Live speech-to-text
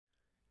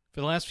For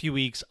the last few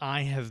weeks,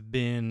 I have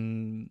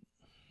been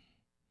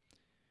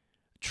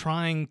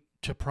trying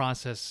to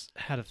process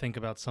how to think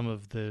about some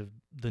of the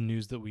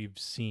news that we've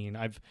seen.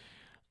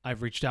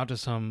 I've reached out to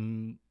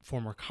some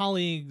former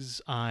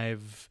colleagues.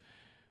 I've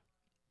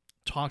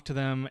talked to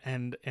them,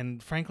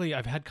 and frankly,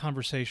 I've had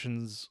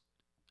conversations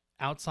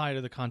outside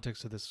of the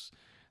context of this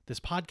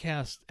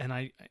podcast,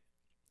 and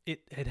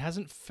it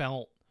hasn't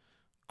felt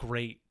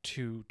great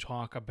to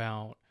talk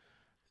about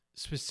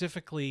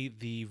specifically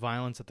the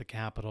violence at the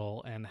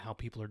Capitol and how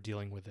people are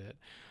dealing with it.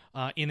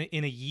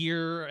 In a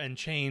year and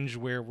change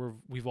where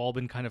we've all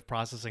been kind of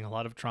processing a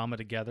lot of trauma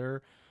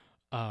together,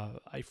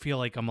 I feel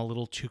like I'm a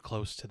little too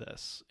close to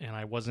this, and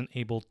I wasn't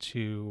able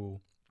to,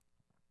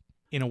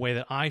 in a way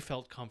that I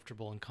felt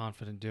comfortable and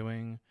confident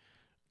doing,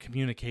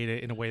 communicate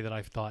it in a way that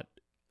I thought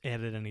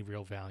added any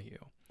real value.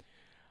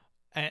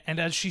 And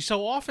as she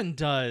so often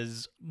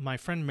does, my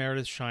friend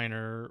Meredith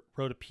Shiner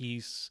wrote a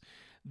piece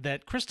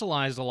that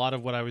crystallized a lot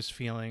of what I was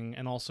feeling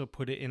and also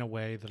put it in a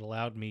way that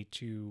allowed me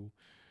to,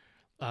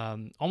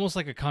 almost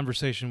like a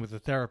conversation with a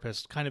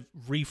therapist, kind of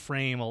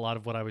reframe a lot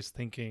of what I was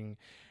thinking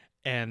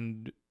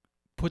and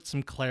put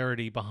some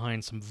clarity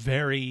behind some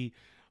very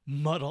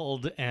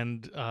muddled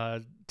and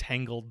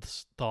tangled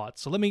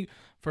thoughts. So let me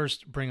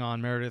first bring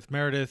on Meredith.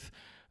 Meredith,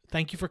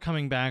 thank you for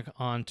coming back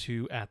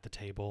onto At the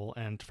Table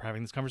and for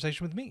having this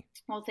conversation with me.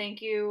 Well,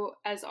 thank you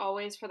as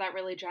always for that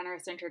really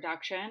generous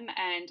introduction.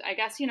 And I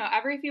guess,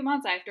 every few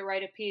months I have to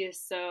write a piece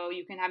so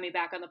you can have me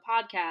back on the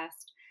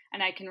podcast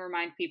and I can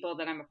remind people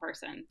that I'm a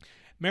person.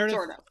 Meredith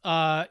Sort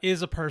of.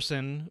 was a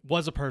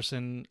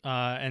person,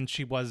 and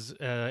she was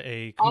a All of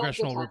the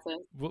congressional tenses.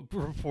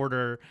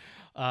 reporter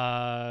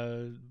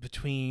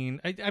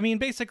between, I mean,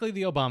 basically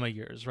the Obama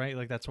years, right?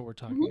 Like that's what we're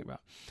talking Hmm.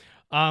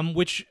 about,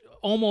 which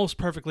almost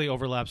perfectly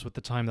overlaps with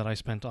the time that I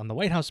spent on the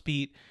White House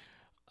beat.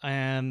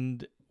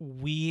 And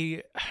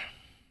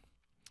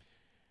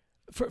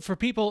for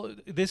people,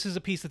 this is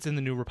a piece that's in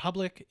the New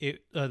Republic.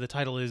 The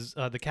title is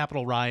 "The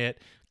Capitol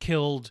Riot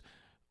Killed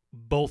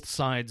Both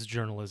Sides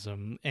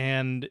Journalism,"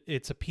 and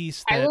it's a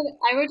piece I that would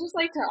I would just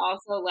like to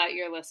also let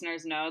your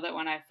listeners know that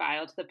when I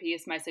filed the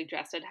piece, my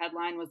suggested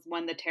headline was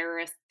 "When the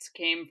Terrorists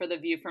Came for the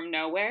View from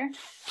Nowhere,"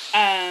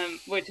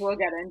 which we'll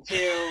get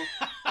into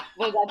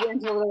a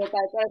little bit.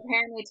 But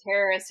apparently,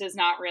 terrorist is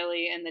not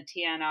really in the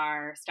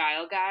TNR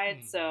style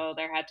guide, so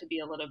there had to be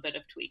a little bit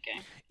of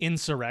tweaking.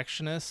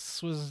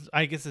 insurrectionists was,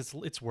 I guess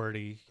it's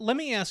wordy. Let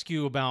me ask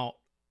you about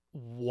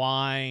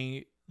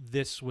why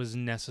this was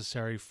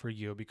necessary for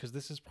you, because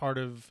this is part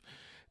of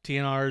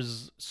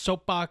TNR's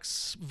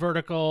soapbox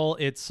vertical.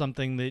 It's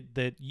something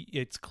that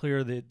it's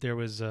clear that there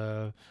was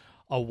a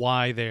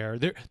why there.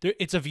 There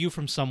it's a view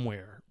from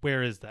somewhere.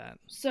 Where is that?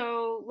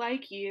 So,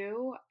 like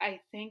you,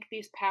 I think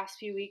these past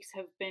few weeks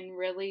have been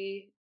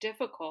really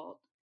difficult.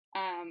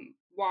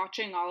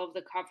 Watching all of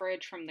the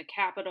coverage from the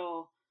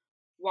Capitol,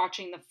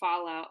 watching the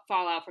fallout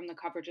from the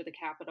coverage of the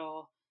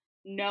Capitol,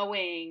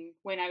 knowing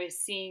when I was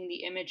seeing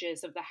the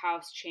images of the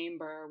House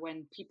chamber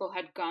when people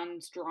had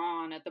guns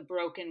drawn at the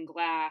broken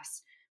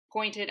glass,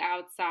 pointed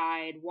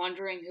outside,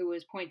 wondering who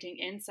was pointing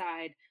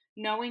inside,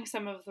 knowing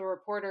some of the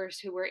reporters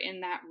who were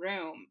in that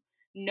room,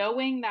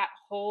 knowing that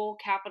whole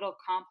Capitol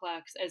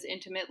complex as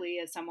intimately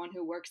as someone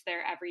who works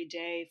there every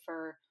day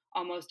for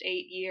almost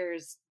 8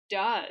 years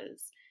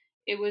does.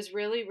 It was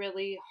really,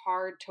 really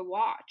hard to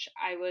watch.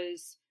 I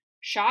was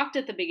shocked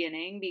at the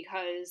beginning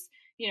because,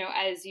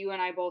 as you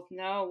and I both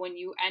know, when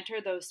you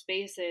enter those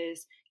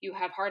spaces, you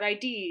have hard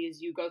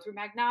IDs, you go through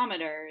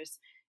magnometers,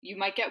 you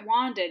might get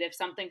wanded if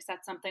something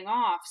sets something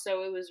off.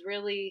 So it was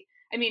really,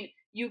 I mean,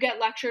 you get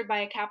lectured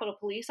by a Capitol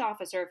police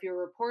officer if you're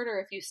a reporter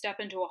if you step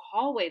into a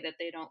hallway that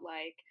they don't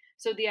like.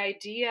 So the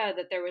idea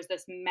that there was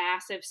this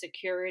massive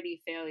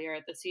security failure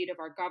at the seat of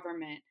our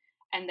government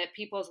and that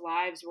people's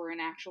lives were in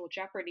actual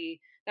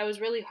jeopardy, that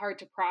was really hard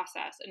to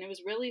process. And it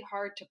was really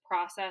hard to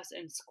process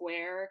and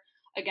square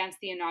against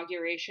the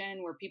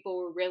inauguration, where people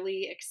were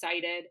really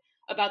excited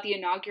about the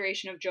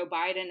inauguration of Joe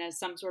Biden as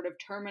some sort of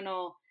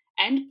terminal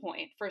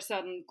endpoint for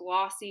some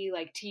glossy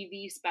like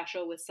TV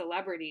special with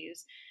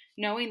celebrities,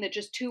 knowing that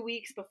just 2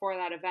 weeks before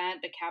that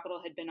event, the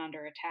Capitol had been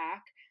under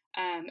attack,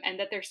 and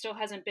that there still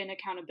hasn't been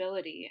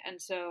accountability.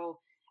 And so,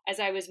 as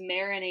I was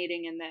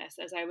marinating in this,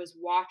 as I was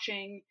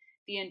watching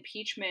the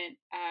impeachment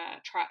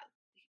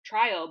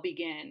trial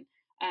begin,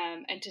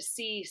 and to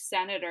see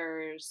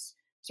senators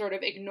sort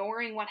of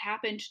ignoring what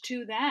happened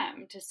to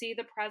them, to see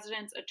the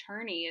president's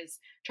attorneys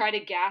try to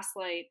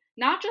gaslight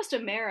not just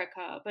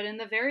America, but in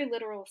the very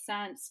literal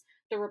sense,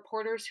 the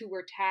reporters who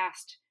were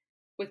tasked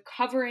with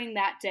covering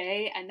that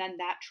day and then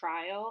that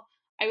trial,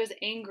 I was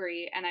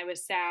angry and I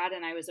was sad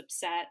and I was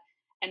upset.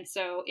 And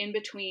so, in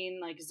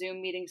between like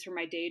Zoom meetings for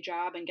my day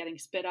job and getting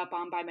spit up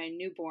on by my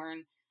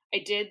newborn, I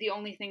did the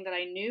only thing that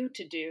I knew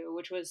to do,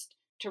 which was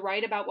to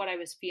write about what I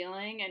was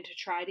feeling and to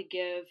try to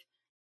give,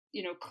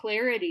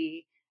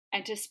 clarity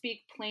and to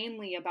speak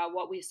plainly about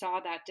what we saw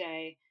that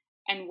day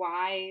and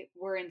why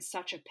we're in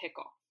such a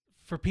pickle.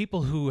 For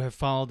people who have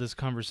followed this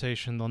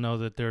conversation, they'll know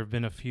that there have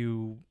been a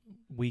few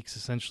weeks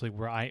essentially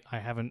where I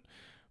haven't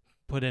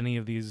put any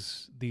of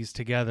these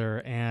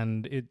together,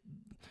 and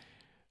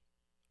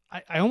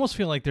I almost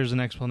feel like there's an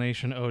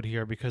explanation owed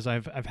here, because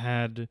I've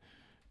had,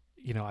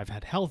 I've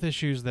had health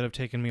issues that have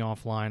taken me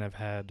offline. I've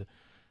had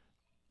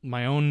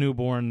my own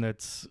newborn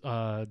that's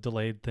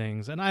delayed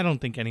things, and I don't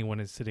think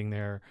anyone is sitting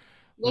there.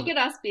 Look at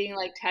us being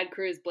like Ted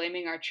Cruz,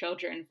 blaming our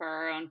children for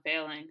our own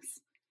failings.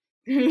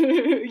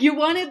 You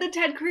wanted the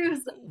Ted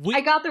Cruz.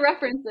 I got the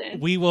reference in.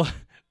 We will.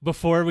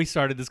 Before we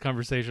started this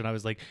conversation, I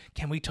was like,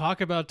 can we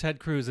talk about Ted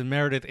Cruz? And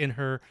Meredith, in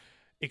her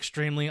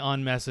extremely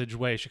on message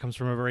way, she comes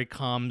from a very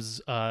comms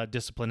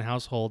disciplined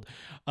household.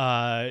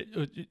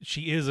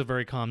 She is a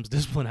very comms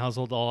disciplined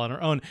household all on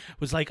her own.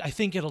 Was like, I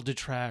think it'll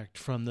detract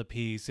from the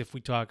piece if we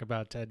talk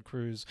about Ted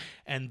Cruz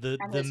and the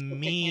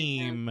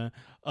meme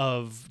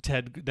of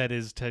Ted, that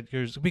is Ted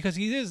Cruz, because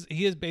he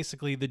is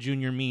basically the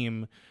junior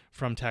meme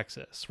from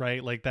Texas,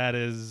 right? Like that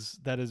is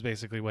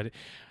basically what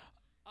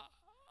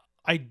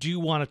I do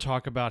want to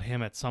talk about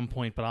him at some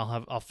point, but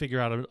I'll figure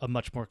out a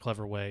much more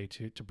clever way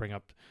to bring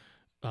up.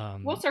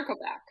 We'll circle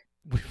back.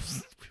 We'll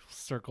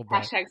circle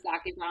back. Hashtag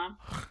Zaki Bomb.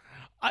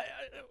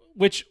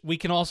 Which we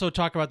can also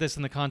talk about this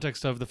in the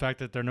context of the fact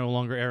that they're no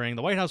longer airing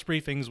the White House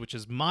briefings, which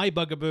is my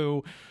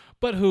bugaboo,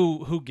 but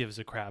who gives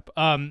a crap?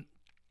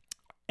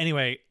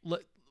 Anyway,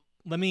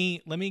 let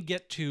me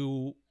get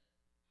to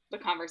the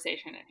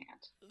conversation at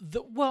hand.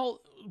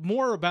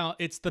 More about,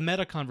 it's the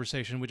meta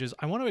conversation, which is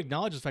I want to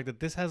acknowledge the fact that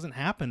this hasn't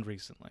happened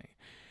recently.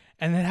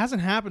 And it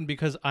hasn't happened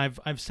because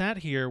I've sat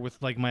here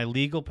with like my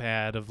legal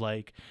pad of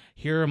like,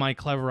 here are my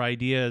clever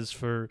ideas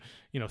for,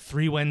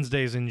 3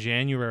 Wednesdays in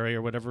January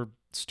or whatever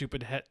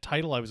stupid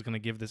title I was going to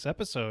give this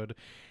episode.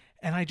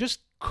 And I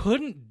just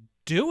couldn't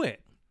do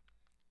it.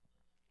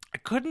 I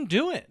couldn't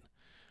do it.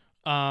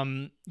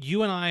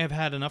 You and I have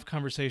had enough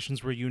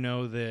conversations where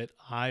that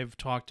I've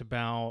talked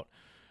about,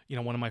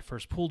 one of my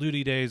first pool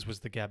duty days was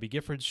the Gabby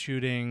Giffords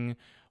shooting.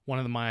 One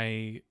of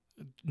my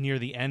near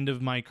the end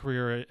of my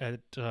career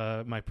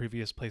at my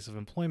previous place of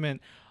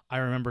employment, I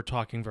remember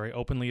talking very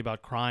openly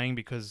about crying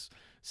because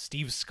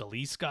Steve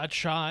Scalise got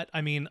shot.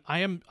 I mean, I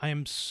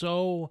am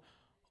so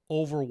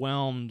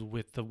overwhelmed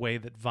with the way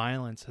that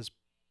violence has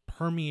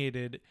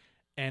permeated,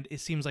 and it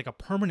seems like a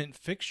permanent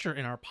fixture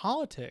in our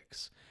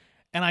politics.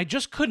 And I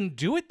just couldn't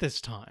do it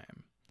this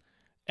time.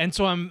 And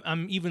so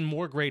I'm even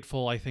more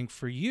grateful, I think,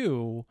 for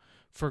you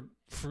for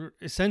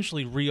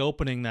essentially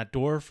reopening that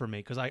door for me,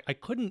 because I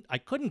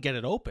couldn't get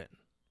it open.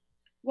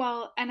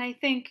 Well, and I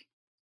think,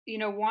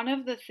 one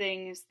of the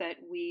things that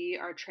we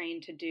are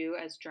trained to do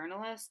as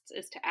journalists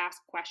is to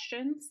ask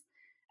questions.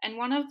 And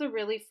one of the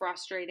really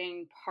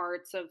frustrating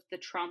parts of the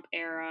Trump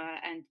era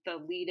and the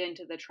lead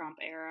into the Trump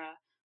era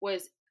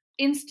was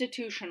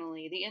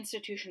institutionally, the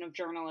institution of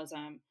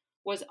journalism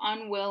was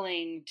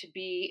unwilling to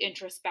be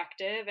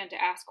introspective and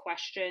to ask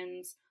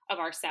questions of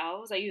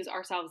ourselves. I use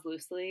ourselves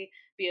loosely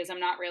because I'm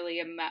not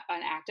really an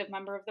active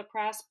member of the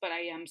press, but I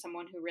am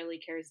someone who really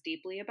cares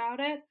deeply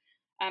about it.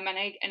 And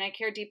I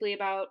care deeply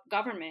about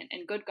government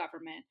and good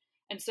government.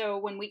 And so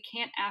when we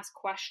can't ask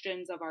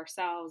questions of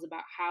ourselves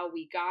about how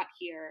we got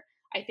here,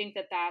 I think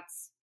that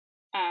that's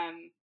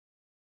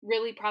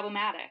really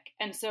problematic.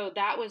 And so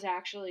that was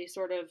actually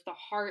sort of the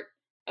heart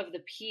of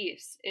the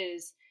piece,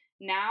 is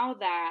now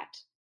that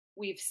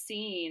we've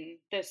seen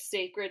this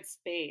sacred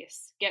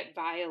space get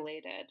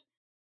violated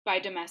by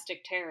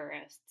domestic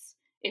terrorists,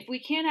 if we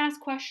can't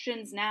ask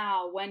questions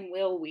now, when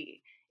will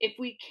we? If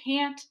we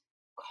can't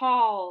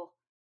call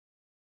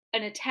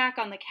an attack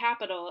on the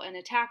Capitol, and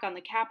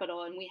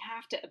we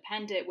have to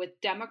append it with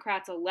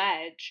Democrats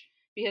allege,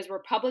 because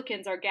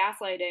Republicans are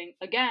gaslighting,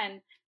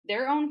 again,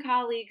 their own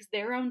colleagues,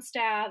 their own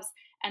staffs,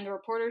 and the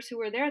reporters who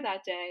were there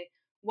that day,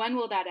 when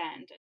will that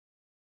end?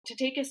 To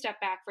take a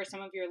step back for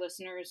some of your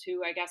listeners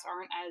who I guess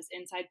aren't as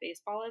inside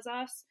baseball as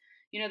us,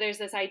 there's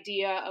this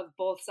idea of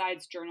both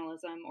sides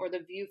journalism, or the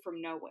view from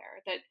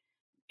nowhere, that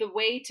the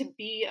way to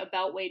be a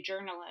Beltway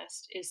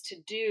journalist is to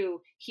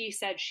do he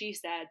said, she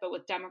said, but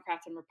with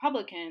Democrats and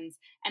Republicans,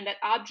 and that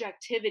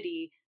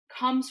objectivity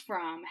comes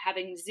from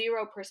having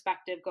zero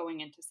perspective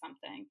going into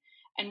something.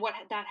 And what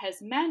that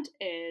has meant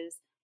is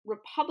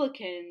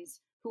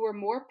Republicans who were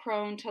more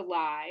prone to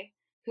lie,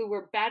 who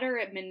were better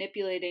at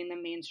manipulating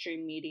the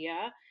mainstream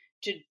media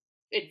to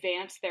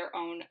advance their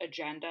own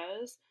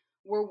agendas,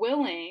 were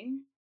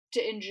willing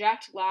to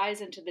inject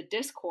lies into the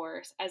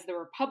discourse, as the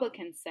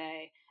Republicans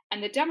say,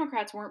 and the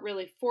Democrats weren't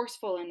really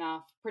forceful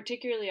enough,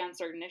 particularly on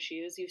certain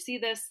issues. You see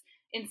this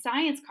in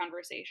science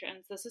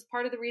conversations. This is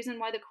part of the reason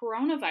why the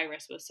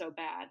coronavirus was so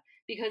bad,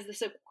 because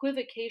this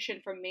equivocation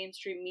from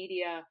mainstream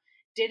media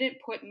didn't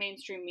put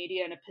mainstream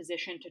media in a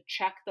position to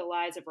check the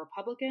lies of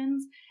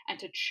Republicans and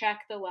to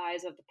check the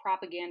lies of the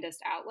propagandist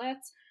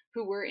outlets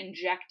who were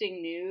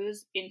injecting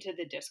news into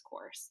the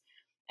discourse.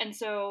 And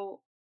so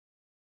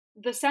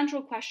the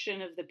central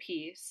question of the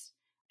piece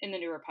in the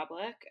New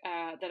Republic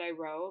that I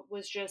wrote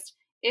was just,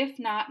 if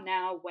not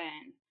now,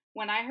 when?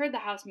 When I heard the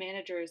House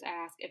managers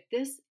ask, if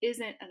this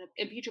isn't an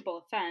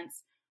impeachable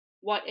offense,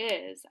 what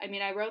is? I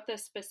mean, I wrote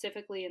this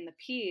specifically in the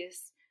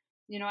piece.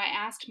 I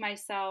asked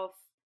myself,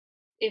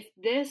 if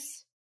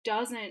this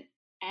doesn't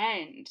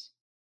end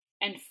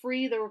and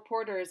free the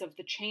reporters of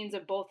the chains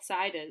of both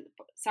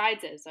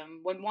sidesism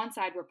when one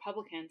side,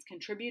 Republicans,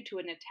 contribute to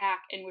an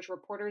attack in which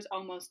reporters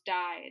almost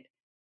died,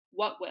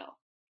 what will?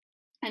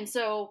 And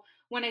so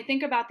when I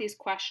think about these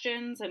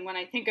questions and when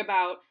I think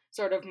about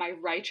sort of my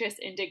righteous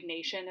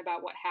indignation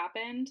about what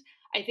happened,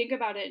 I think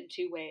about it in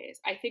two ways.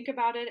 I think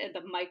about it at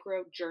the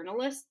micro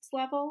journalists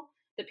level,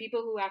 the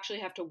people who actually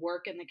have to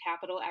work in the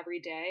Capitol every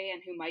day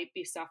and who might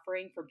be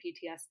suffering from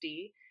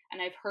PTSD.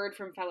 And I've heard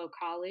from fellow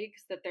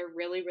colleagues that they're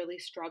really, really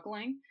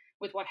struggling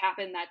with what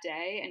happened that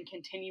day and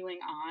continuing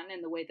on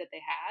in the way that they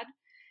had.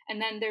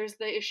 And then there's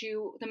the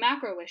issue, the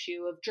macro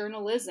issue of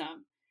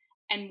journalism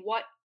and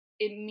what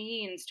it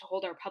means to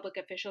hold our public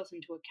officials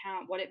into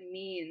account, what it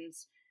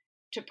means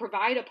to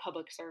provide a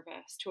public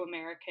service to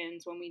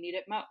Americans when we need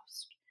it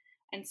most.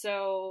 And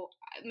so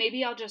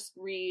maybe I'll just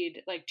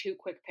read like two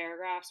quick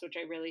paragraphs, which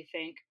I really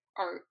think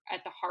are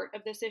at the heart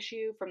of this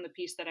issue from the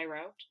piece that I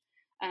wrote.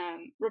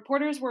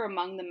 Reporters were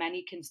among the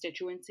many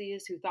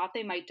constituencies who thought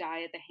they might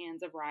die at the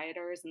hands of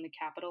rioters in the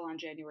Capitol on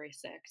January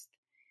 6th.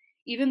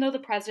 Even though the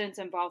president's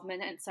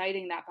involvement in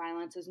inciting that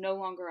violence is no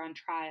longer on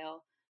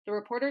trial, the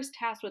reporters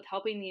tasked with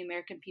helping the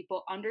American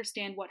people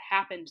understand what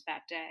happened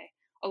that day,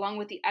 along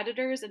with the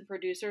editors and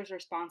producers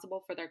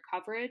responsible for their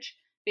coverage,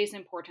 face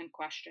important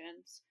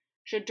questions.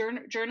 Should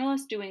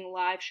journalists doing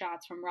live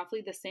shots from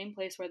roughly the same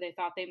place where they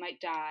thought they might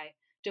die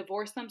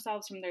divorce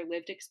themselves from their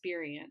lived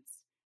experience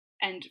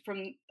and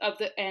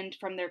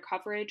from their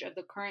coverage of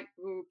the current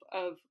group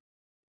of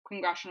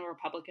congressional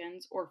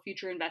Republicans or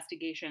future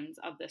investigations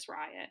of this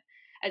riot,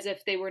 as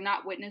if they were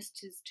not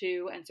witnesses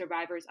to and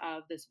survivors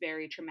of this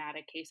very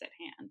traumatic case at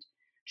hand?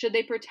 Should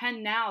they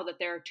pretend now that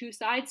there are two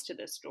sides to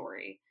this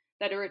story,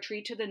 that a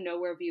retreat to the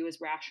nowhere view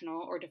is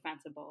rational or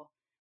defensible?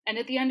 And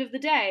at the end of the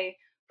day,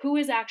 who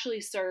is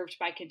actually served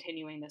by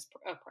continuing this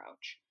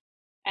approach?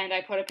 And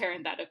I put a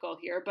parenthetical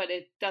here, but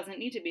it doesn't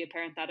need to be a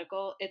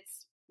parenthetical.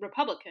 It's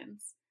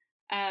Republicans.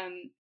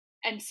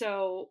 And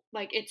so,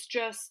 like, it's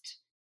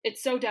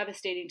so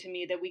devastating to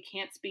me that we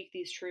can't speak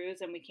these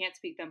truths and we can't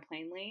speak them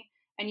plainly.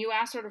 And you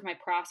asked sort of my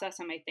process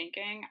and my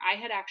thinking. I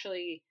had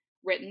actually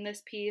written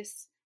this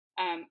piece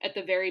at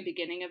the very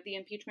beginning of the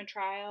impeachment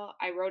trial.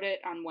 I wrote it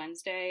on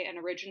Wednesday,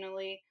 and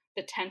originally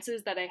the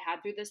tenses that I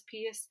had through this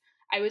piece,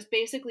 I was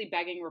basically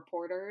begging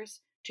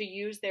reporters to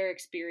use their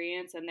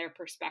experience and their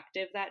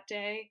perspective that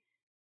day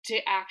to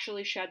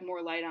actually shed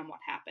more light on what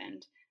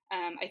happened.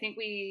 I think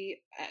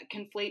we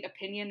conflate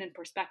opinion and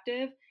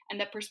perspective, and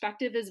that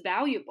perspective is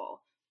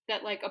valuable.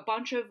 That like a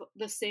bunch of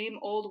the same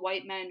old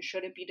white men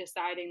shouldn't be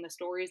deciding the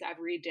stories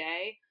every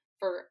day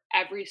for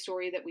every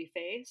story that we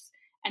face,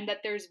 and that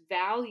there's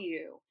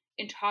value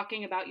in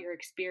talking about your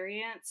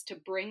experience to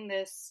bring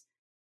this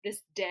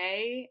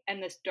day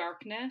and this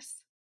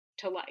darkness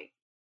to light.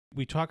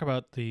 We talk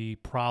about the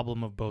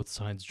problem of both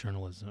sides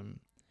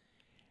journalism,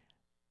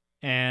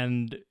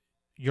 and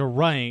you're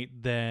right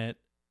that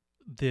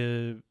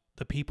the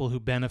people who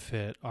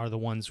benefit are the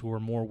ones who are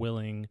more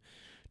willing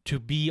to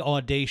be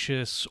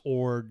audacious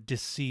or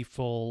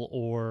deceitful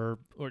or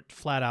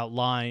flat out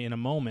lie in a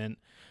moment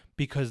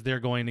because they're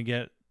going to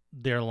get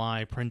their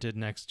lie printed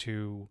next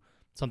to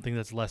something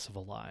that's less of a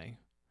lie.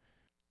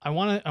 I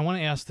want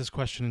to ask this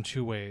question in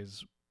two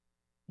ways.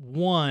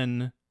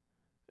 One,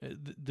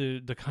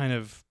 the kind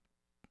of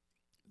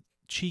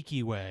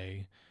cheeky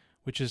way,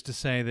 which is to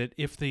say that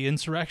if the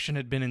insurrection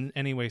had been in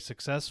any way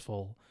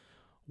successful,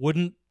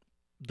 wouldn't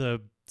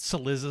the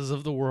Salizas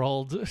of the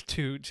world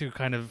to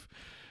kind of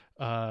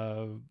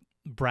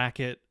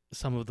bracket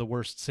some of the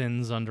worst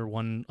sins under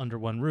one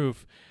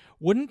roof,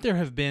 wouldn't there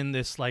have been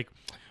this like,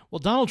 well,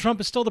 Donald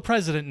Trump is still the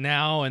president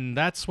now, and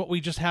that's what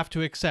we just have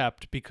to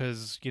accept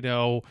because, you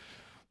know,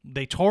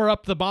 they tore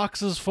up the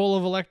boxes full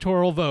of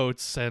electoral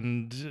votes,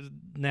 and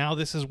now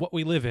this is what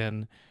we live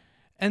in.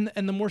 And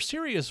the more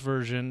serious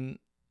version,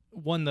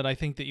 one that I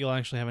think that you'll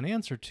actually have an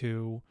answer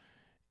to,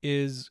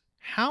 is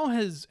how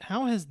has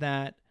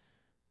that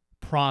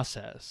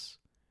process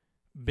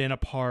been a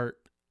part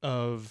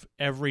of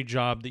every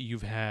job that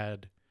you've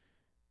had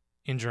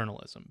in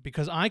journalism?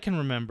 Because I can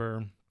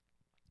remember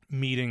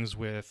meetings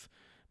with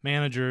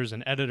managers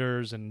and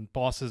editors and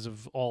bosses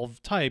of all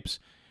types,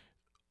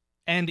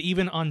 and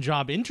even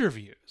on-job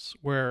interviews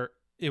where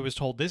it was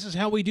told, this is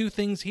how we do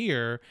things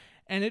here,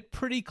 and it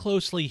pretty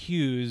closely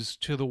hews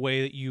to the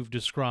way that you've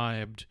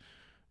described,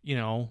 you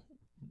know,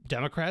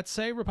 Democrats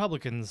say,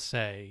 Republicans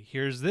say,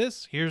 here's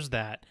this, here's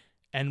that,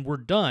 and we're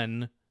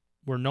done.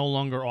 We're no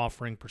longer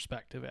offering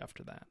perspective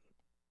after that.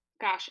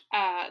 Gosh,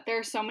 there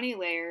are so many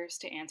layers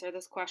to answer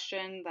this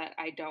question that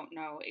I don't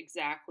know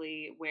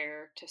exactly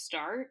where to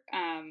start.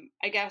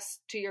 I guess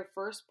to your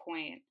first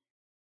point,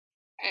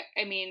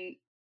 I mean,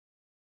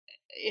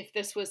 if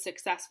this was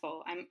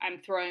successful,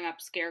 I'm throwing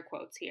up scare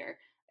quotes here.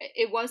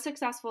 It was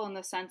successful in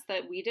the sense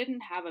that we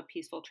didn't have a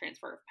peaceful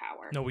transfer of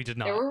power. No, we did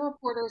not. There were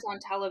reporters on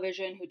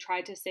television who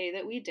tried to say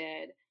that we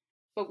did,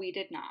 but we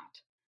did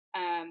not.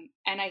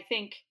 And I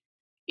think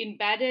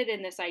embedded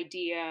in this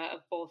idea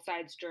of both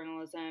sides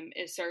journalism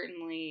is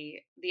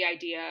certainly the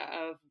idea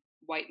of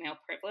white male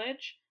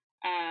privilege.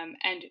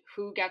 and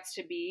who gets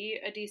to be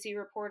a DC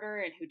reporter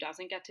and who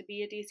doesn't get to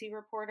be a DC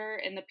reporter.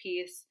 In the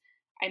piece,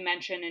 I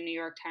mention a New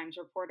York Times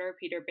reporter,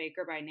 Peter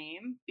Baker by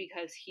name,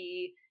 because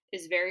he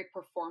is very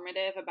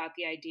performative about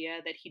the idea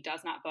that he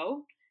does not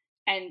vote,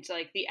 and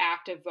like the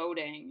act of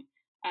voting,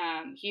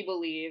 he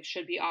believes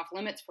should be off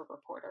limits for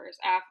reporters,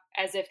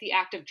 as if the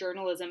act of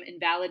journalism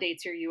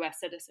invalidates your U.S.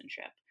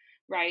 citizenship,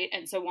 right?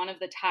 And so one of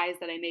the ties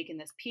that I make in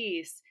this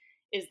piece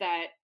is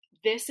that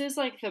this is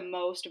like the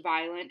most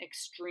violent,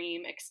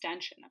 extreme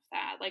extension of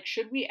that. Like,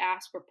 should we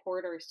ask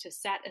reporters to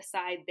set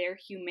aside their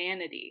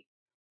humanity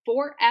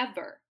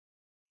forever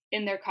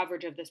in their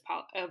coverage of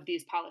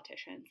these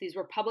politicians, these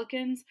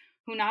Republicans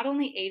who not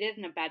only aided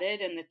and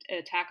abetted in the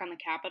attack on the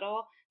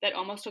Capitol that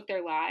almost took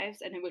their lives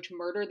and in which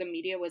murder the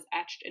media was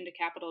etched into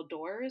Capitol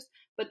doors,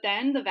 but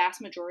then the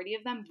vast majority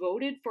of them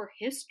voted for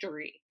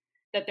history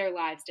that their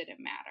lives didn't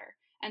matter.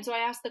 And so I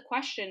asked the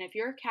question, if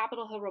you're a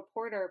Capitol Hill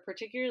reporter,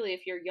 particularly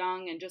if you're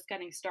young and just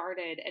getting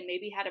started and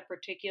maybe had a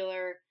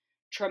particular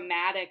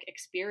traumatic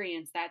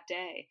experience that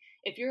day,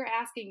 if you're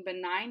asking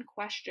benign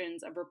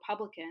questions of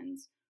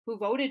Republicans who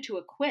voted to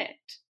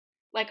acquit,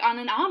 like on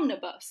an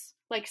omnibus,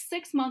 like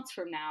 6 months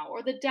from now,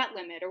 or the debt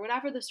limit, or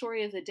whatever the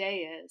story of the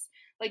day is,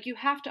 like you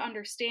have to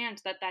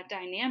understand that that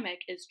dynamic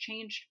is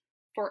changed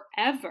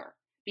forever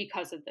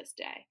because of this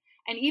day.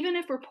 And even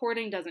if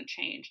reporting doesn't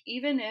change,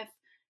 even if,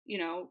 you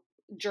know,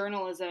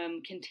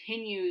 journalism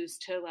continues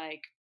to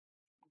like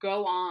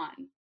go on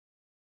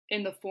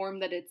in the form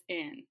that it's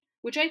in,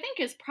 which I think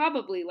is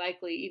probably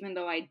likely, even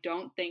though I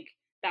don't think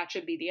that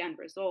should be the end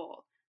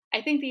result.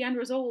 I think the end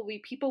result will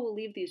be people will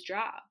leave these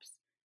jobs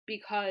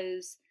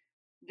because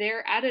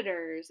their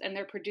editors and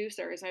their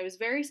producers, I was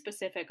very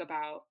specific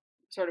about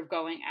sort of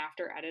going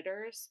after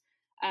editors,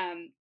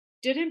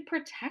 didn't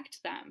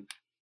protect them.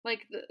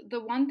 Like the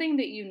one thing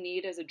that you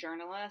need as a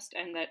journalist,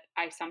 and that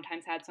I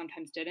sometimes had,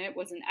 sometimes didn't,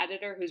 was an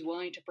editor who's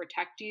willing to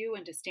protect you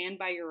and to stand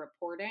by your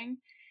reporting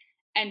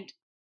and,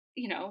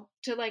 you know,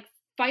 to like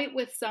fight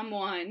with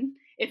someone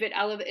if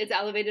it's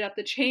elevated up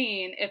the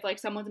chain, if like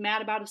someone's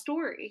mad about a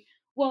story.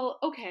 Well,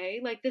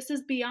 okay, like this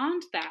is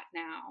beyond that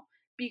now,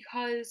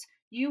 because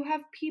you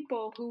have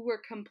people who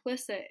were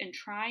complicit in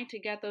trying to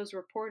get those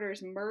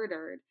reporters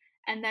murdered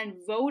and then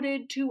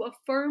voted to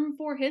affirm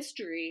for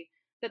history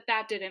that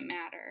that didn't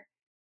matter.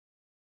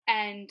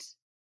 And,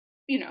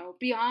 you know,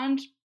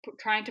 beyond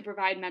trying to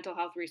provide mental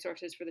health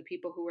resources for the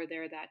people who were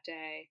there that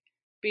day,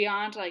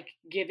 beyond like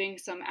giving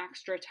some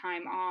extra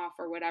time off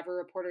or whatever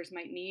reporters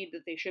might need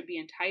that they should be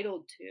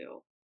entitled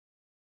to,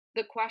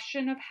 the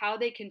question of how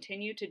they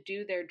continue to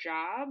do their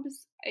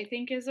jobs, I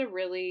think, is a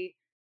really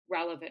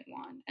relevant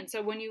one. And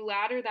so when you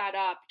ladder that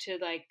up to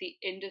like the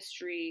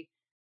industry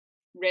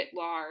writ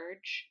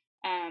large,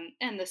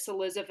 and the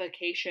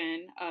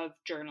solidification of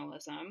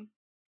journalism,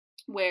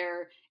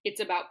 where it's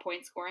about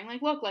point scoring,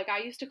 like, look, like I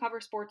used to cover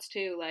sports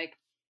too, like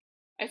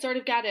I sort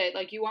of get it,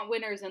 like you want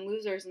winners and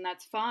losers and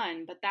that's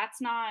fun, but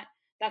that's not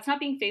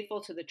being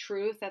faithful to the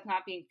truth. That's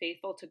not being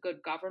faithful to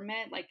good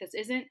government. Like this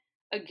isn't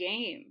a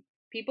game.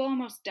 People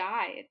almost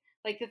died.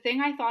 Like the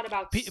thing I thought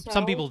about,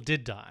 Some people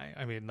did die.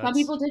 I mean, some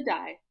people did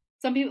die.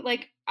 Some people,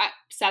 like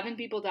 7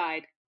 people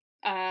died.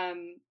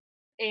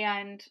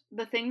 And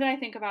the thing that I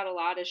think about a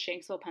lot is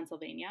Shanksville,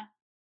 Pennsylvania.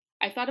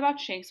 I thought about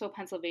Shanksville,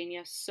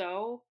 Pennsylvania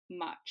so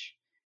much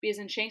because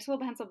in Shanksville,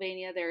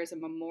 Pennsylvania, there is a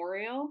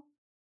memorial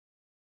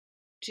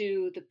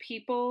to the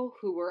people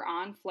who were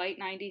on Flight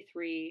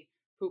 93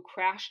 who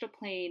crashed a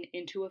plane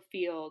into a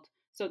field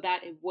so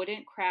that it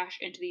wouldn't crash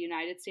into the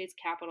United States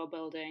Capitol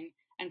building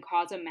and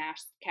cause a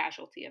mass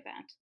casualty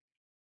event.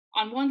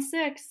 On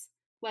 1/6,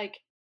 like,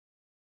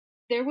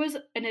 there was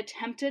an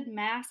attempted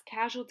mass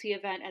casualty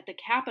event at the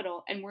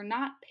Capitol, and we're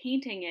not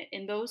painting it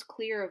in those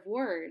clear of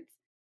words.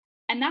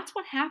 And that's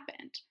what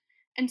happened.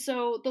 And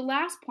so the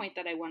last point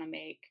that I want to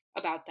make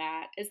about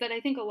that is that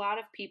I think a lot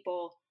of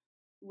people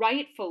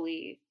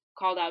rightfully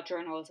called out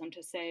journalism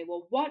to say,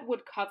 well, what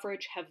would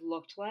coverage have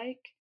looked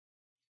like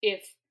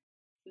if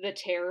the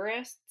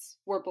terrorists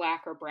were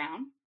Black or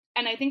brown?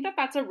 And I think that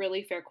that's a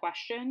really fair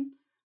question.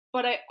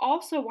 But I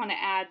also want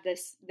to add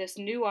this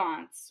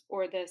nuance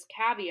or this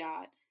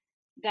caveat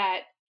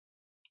that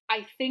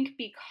I think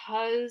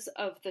because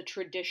of the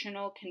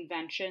traditional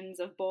conventions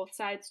of both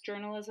sides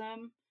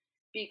journalism,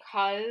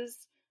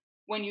 because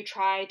when you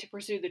try to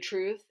pursue the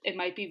truth, it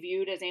might be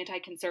viewed as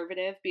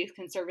anti-conservative because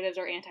conservatives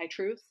are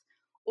anti-truth.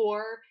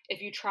 Or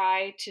if you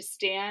try to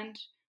stand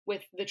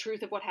with the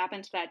truth of what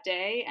happened that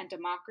day and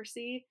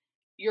democracy,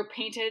 you're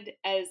painted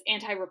as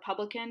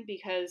anti-Republican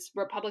because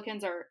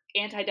Republicans are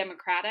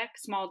anti-democratic,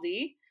 small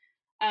d.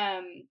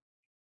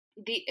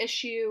 The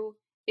issue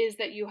is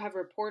that you have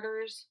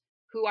reporters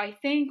who I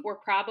think were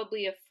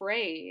probably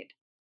afraid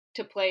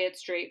to play it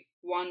straight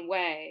one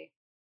way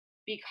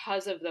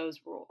because of those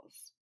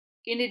rules,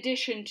 in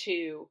addition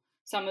to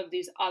some of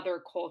these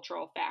other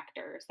cultural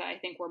factors that I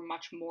think were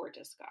much more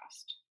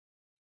discussed.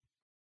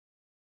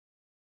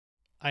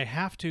 I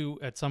have to,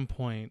 at some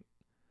point,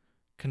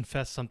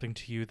 confess something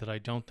to you that I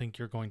don't think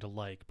you're going to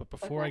like. But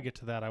before I get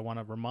to that, I want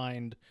to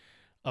remind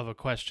of a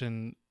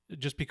question,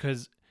 just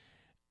because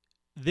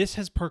this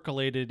has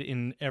percolated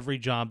in every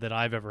job that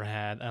I've ever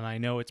had, and I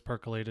know it's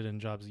percolated in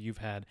jobs that you've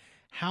had.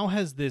 How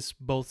has this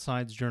both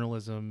sides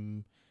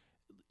journalism?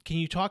 Can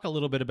you talk a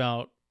little bit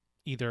about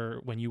either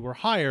when you were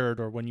hired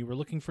or when you were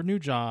looking for new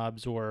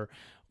jobs or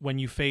when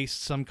you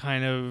faced some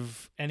kind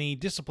of any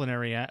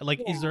disciplinary like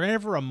is Yeah. there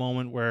ever a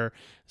moment where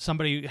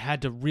somebody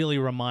had to really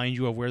remind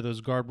you of where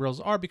those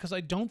guardrails are? Because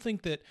I don't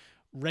think that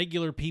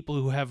regular people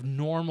who have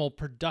normal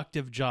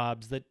productive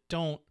jobs that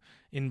don't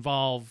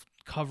involve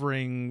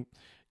covering,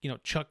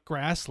 Chuck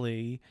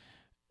Grassley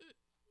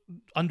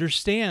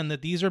understand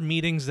that these are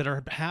meetings that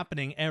are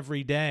happening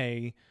every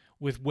day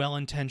with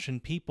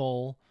well-intentioned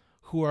people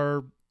who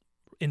are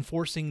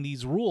enforcing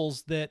these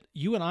rules that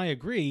you and I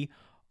agree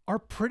are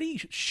pretty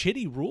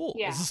shitty Yeah.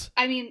 rules.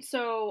 I mean,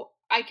 so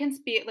I can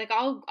speak, like,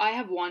 I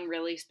have one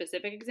really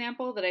specific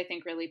example that I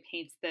think really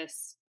paints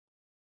this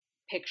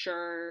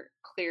picture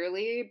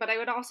clearly, but I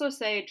would also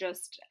say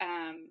just,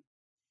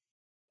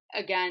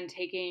 again,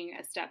 taking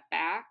a step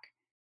back,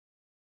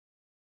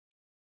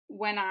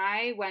 when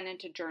I went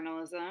into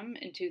journalism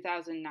in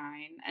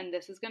 2009, and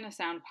this is going to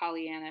sound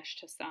Pollyannish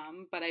to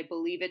some, but I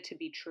believe it to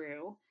be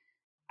true.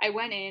 I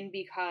went in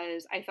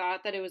because I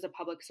thought that it was a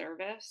public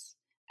service,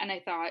 and I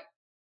thought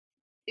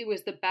it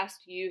was the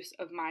best use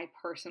of my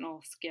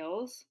personal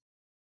skills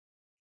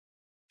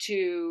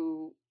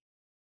to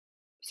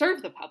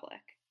serve the public.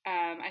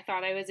 I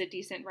thought I was a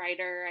decent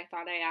writer. I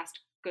thought I asked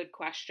good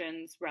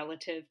questions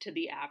relative to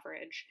the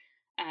average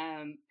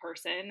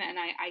person, and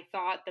I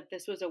thought that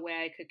this was a way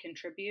I could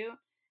contribute.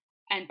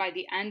 And by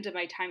the end of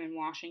my time in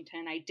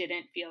Washington, I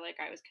didn't feel like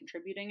I was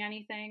contributing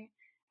anything.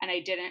 And I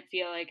didn't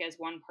feel like, as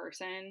one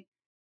person,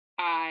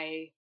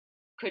 I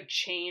could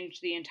change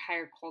the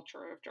entire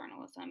culture of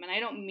journalism. And I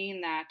don't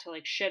mean that to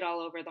like shit all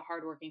over the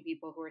hardworking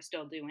people who are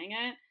still doing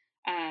it.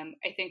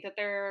 I think that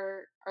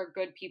there are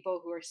good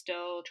people who are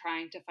still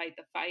trying to fight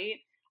the fight.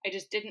 I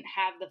just didn't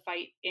have the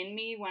fight in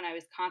me when I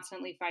was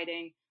constantly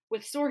fighting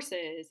with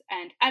sources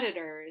and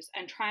editors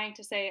and trying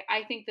to say,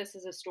 I think this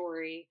is a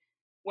story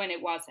when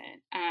it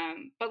wasn't.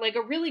 But like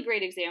a really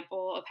great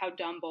example of how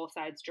dumb both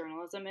sides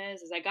journalism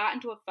is I got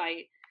into a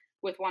fight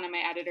with one of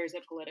my editors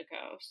at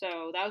Politico.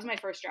 So that was my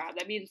first job.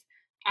 That means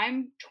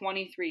I'm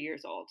 23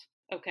 years old,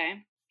 okay?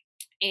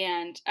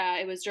 And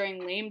it was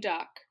during lame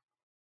duck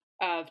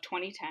of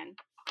 2010.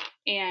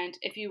 And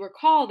if you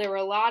recall, there were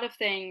a lot of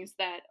things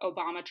that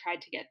Obama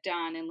tried to get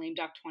done in lame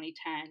duck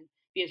 2010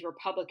 because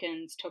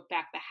Republicans took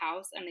back the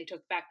House, and they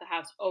took back the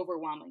House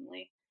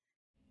overwhelmingly.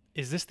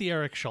 Is this the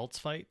Eric Schultz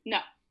fight? No,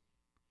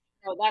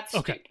 no, that's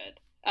Okay. stupid.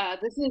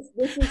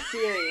 This is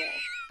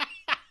serious.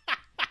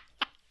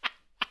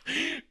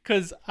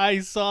 Because I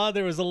saw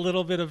there was a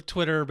little bit of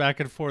Twitter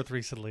back and forth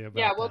recently about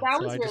Yeah, well, that. that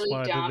So was I just really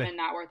wanted dumb to. and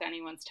not worth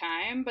anyone's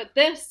time. But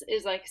this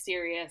is like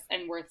serious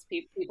and worth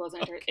people's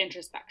Okay.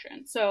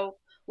 introspection. So,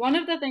 one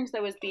of the things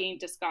that was being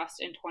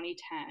discussed in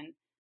 2010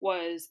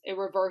 was a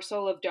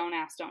reversal of don't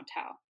ask, don't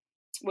tell,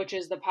 which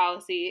is the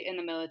policy in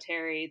the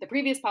military, the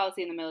previous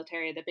policy in the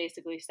military that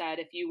basically said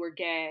if you were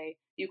gay,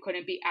 you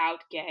couldn't be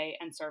out gay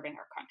and serving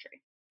our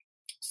country.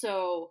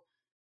 So,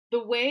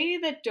 the way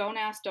that don't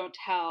ask, don't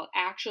tell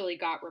actually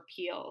got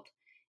repealed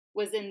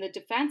was in the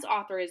defense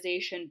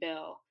authorization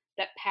bill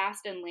that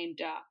passed in lame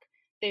duck.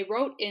 They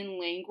wrote in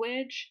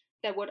language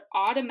that would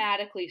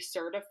automatically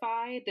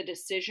certify the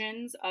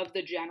decisions of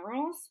the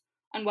generals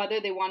on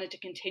whether they wanted to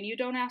continue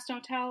don't ask,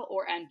 don't tell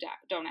or end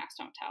don't ask,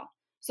 don't tell.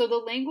 So the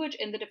language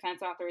in the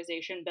defense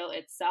authorization bill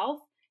itself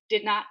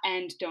did not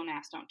end don't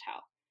ask, don't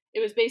tell. It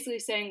was basically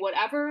saying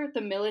whatever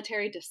the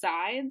military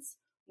decides,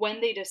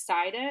 when they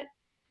decide it,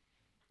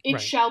 it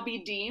Right. shall be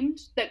deemed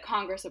that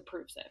Congress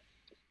approves it.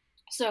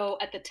 So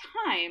at the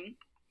time,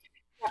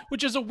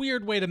 Which is a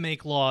weird way to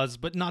make laws,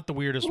 but not the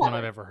weirdest one I've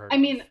whatever. ever heard I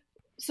of. mean,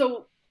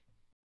 so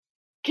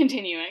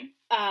continuing,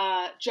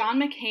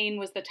 John McCain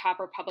was the top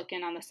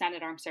Republican on the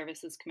Senate Armed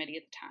Services Committee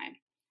at the time,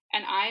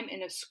 and I'm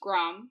in a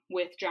scrum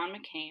with John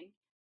McCain.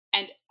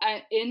 And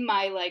in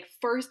my like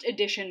first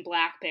edition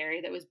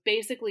BlackBerry, that was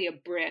basically a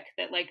brick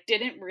that like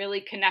didn't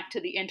really connect to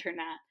the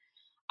internet,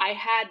 I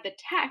had the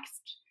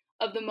text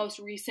of the most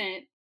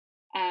recent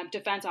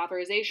defense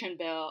authorization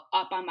bill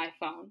up on my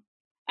phone,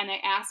 and I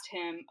asked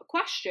him a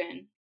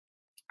question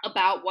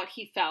about what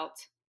he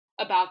felt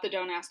about the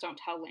don't ask, don't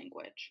tell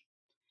language.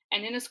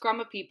 And in a scrum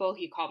of people,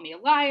 he called me a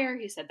liar.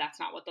 He said that's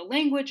not what the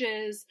language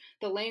is.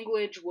 The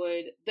language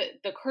would,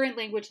 the current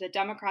language that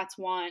Democrats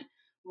want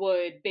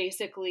would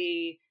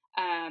basically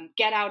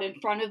get out in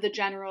front of the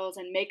generals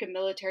and make a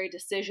military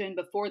decision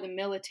before the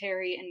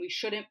military, and we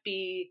shouldn't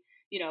be,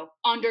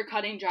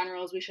 undercutting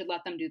generals. We should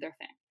let them do their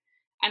thing.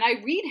 And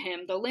I read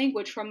him the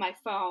language from my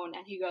phone,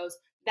 and he goes,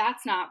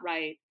 that's not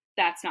right.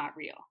 That's not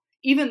real.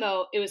 Even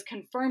though it was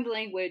confirmed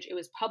language, it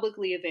was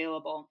publicly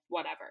available,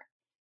 whatever.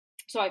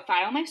 So I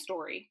file my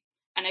story,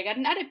 and I get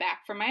an edit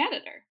back from my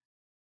editor.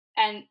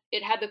 And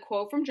it had the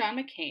quote from John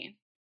McCain.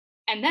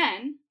 And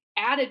then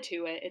added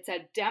to it, it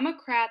said,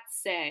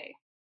 Democrats say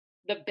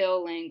the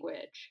bill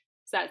language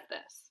says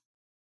this.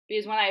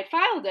 Because when I had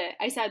filed it,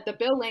 I said the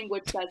bill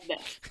language says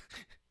this.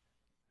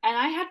 And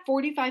I had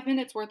 45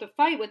 minutes worth of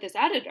fight with this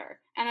editor.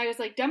 And I was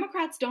like,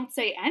 Democrats don't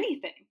say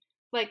anything.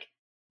 Like,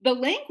 the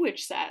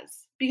language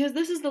says, because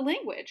this is the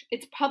language.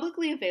 It's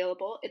publicly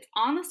available. It's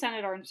on the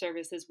Senate Armed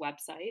Services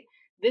website.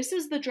 This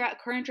is the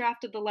current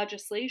draft of the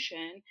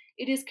legislation.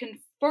 It is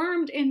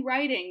confirmed in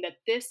writing that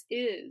this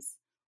is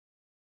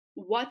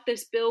what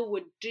this bill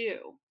would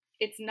do.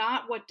 It's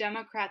not what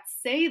Democrats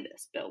say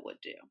this bill would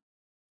do.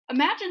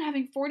 Imagine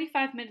having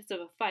 45 minutes of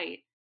a fight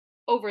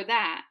over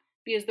that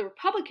because the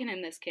Republican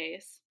in this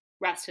case,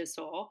 rest his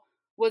soul,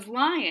 was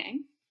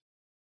lying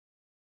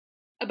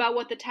about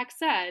what the text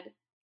said,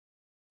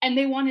 and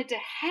they wanted to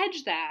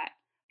hedge that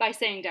by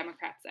saying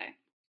Democrats say.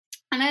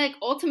 And I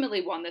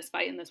ultimately won this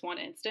fight in this one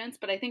instance,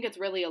 but I think it's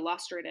really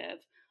illustrative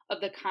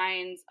of the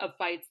kinds of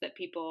fights that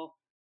people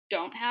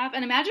don't have.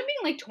 And imagine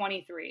being like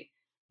 23,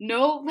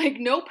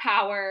 no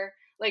power,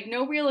 like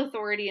no real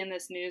authority in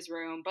this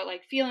newsroom, but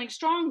like feeling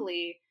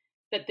strongly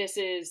that this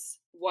is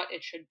what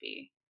it should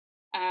be.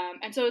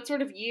 And so it's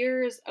sort of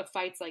years of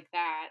fights like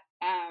that.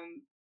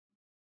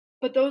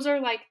 But those are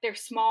like, they're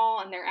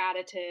small and they're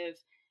additive,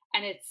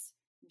 and it's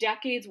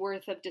decades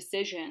worth of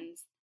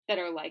decisions that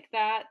are like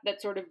that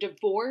sort of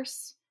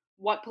divorce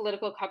what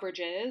political coverage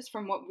is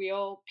from what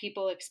real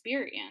people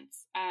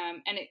experience.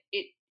 And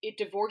it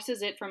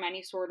divorces it from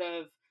any sort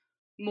of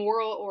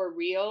moral or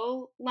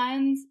real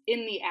lens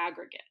in the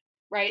aggregate,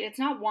 right? It's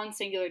not one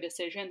singular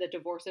decision that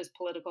divorces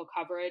political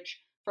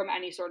coverage from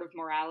any sort of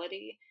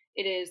morality.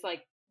 It is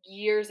like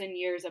years and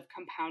years of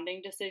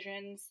compounding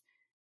decisions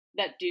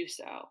that do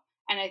so.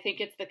 And I think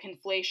it's the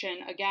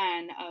conflation,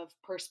 again, of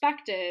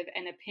perspective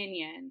and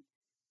opinion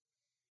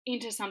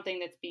into something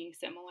that's being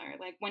similar.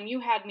 Like when you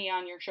had me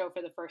on your show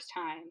for the first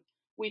time,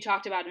 we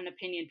talked about an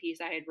opinion piece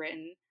I had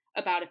written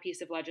about a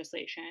piece of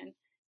legislation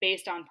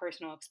based on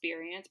personal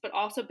experience, but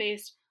also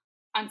based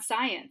on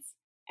science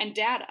and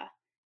data.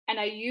 And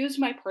I used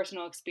my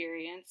personal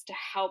experience to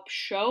help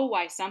show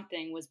why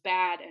something was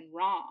bad and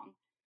wrong.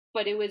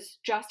 But it was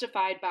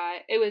justified by,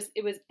 it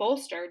was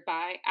bolstered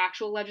by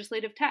actual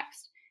legislative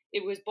text.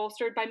 It was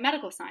bolstered by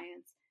medical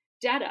science,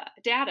 data,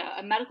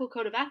 a medical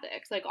code of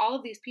ethics, like all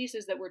of these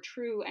pieces that were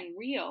true and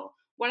real.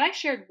 What I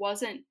shared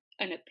wasn't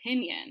an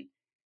opinion.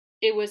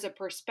 It was a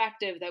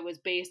perspective that was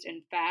based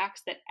in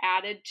facts that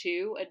added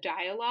to a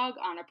dialogue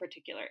on a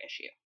particular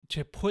issue.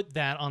 To put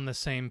that on the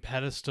same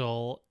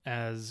pedestal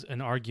as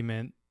an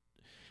argument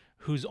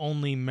whose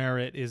only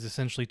merit is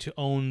essentially to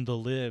own the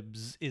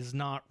libs is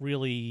not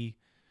really...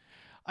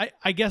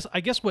 I guess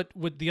what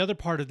the other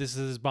part of this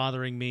is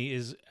bothering me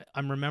is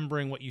I'm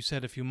remembering what you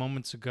said a few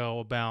moments ago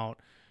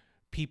about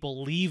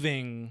people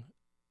leaving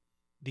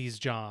these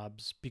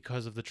jobs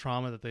because of the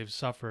trauma that they've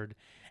suffered.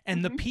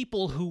 And the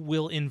people who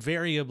will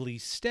invariably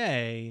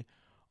stay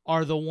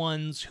are the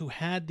ones who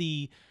had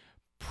the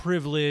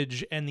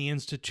privilege and the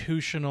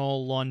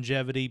institutional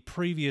longevity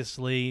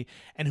previously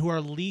and who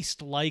are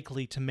least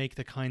likely to make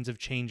the kinds of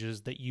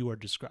changes that you are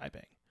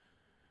describing.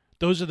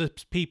 Those are the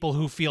people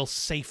who feel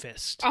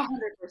safest 100%.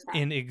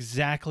 in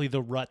exactly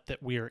the rut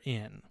that we're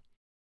in.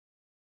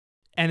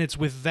 And it's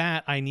with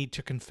that I need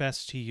to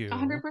confess to you.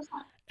 100%.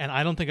 And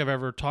I don't think I've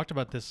ever talked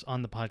about this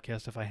on the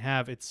podcast. If I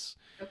have, it's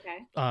okay.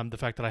 The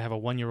fact that I have a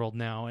 1-year-old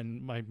now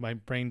and my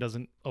brain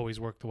doesn't always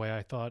work the way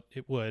I thought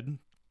it would.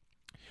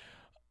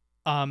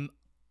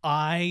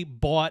 I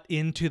bought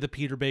into the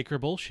Peter Baker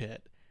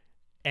bullshit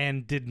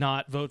and did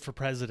not vote for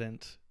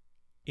president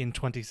in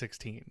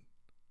 2016.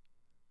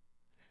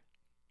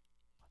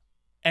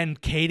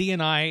 And Katie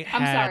and I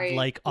had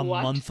like a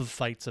month of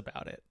fights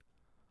about it.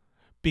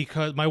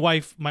 Because my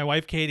wife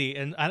Katie,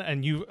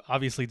 and you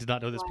obviously did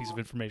not know this piece of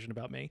information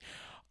about me.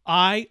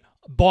 I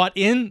bought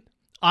into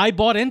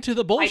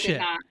the bullshit. I did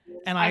not.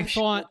 And I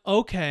thought,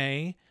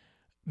 okay,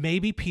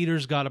 maybe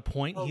Peter's got a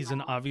point. He's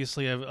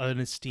obviously an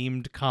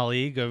esteemed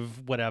colleague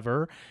of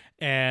whatever.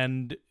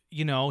 And,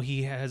 you know,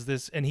 he has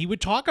this, and he would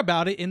talk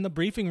about it in the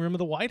briefing room of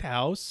the White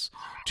House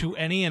to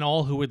any and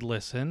all who would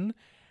listen.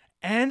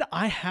 And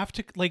I have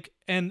to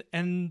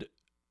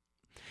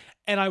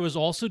and I was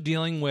also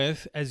dealing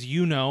with, as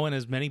you know, and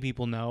as many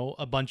people know,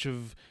 a bunch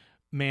of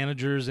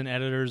managers and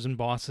editors and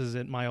bosses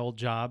at my old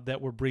job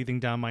that were breathing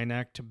down my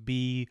neck to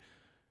be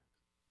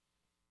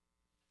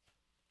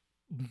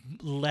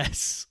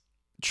less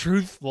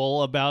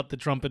truthful about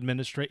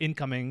the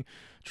incoming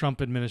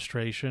Trump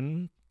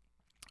administration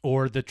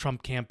or the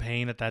Trump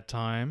campaign at that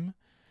time.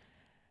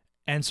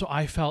 And so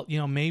I felt, you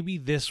know, maybe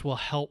this will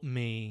help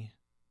me.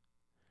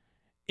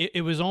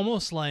 It was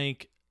almost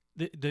like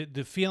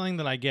the feeling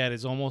that I get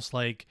is almost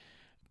like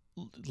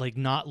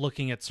not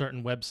looking at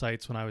certain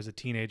websites when I was a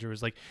teenager. It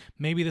was like,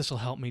 maybe this will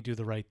help me do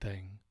the right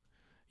thing.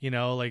 You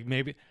know, like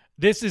maybe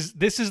this is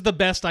the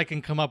best I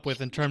can come up with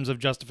in terms of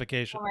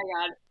justification. Oh my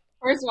God.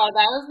 First of all, that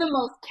was the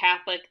most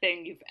Catholic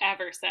thing you've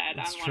ever said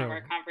It's on true. one of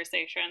our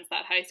conversations,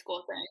 that high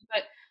school thing.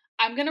 But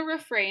I'm going to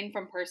refrain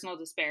from personal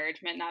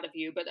disparagement, not of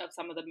you, but of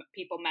some of the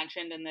people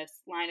mentioned in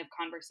this line of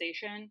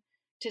conversation,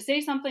 to say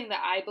something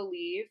that I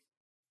believe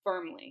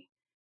firmly.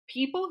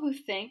 People who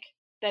think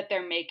that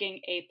they're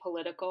making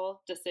apolitical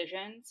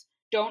decisions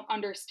don't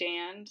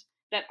understand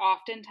that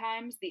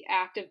oftentimes the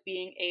act of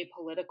being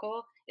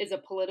apolitical is a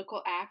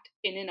political act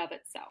in and of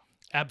itself.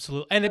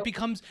 Absolutely. And it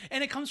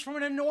comes from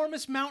an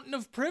enormous mountain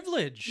of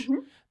privilege.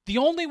 Mm-hmm. The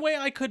only way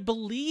I could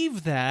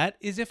believe that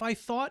is if I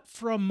thought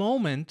for a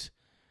moment.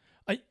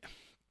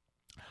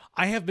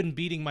 I have been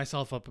beating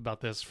myself up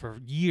about this for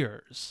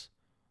years.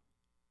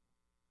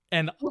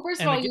 Well,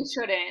 first of all, you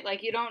shouldn't.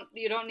 Like, you don't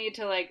need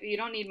to, like, you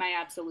don't need my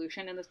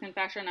absolution in this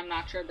confession. I'm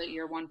not sure that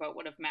your one vote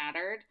would have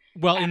mattered.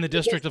 Well, in the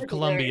District of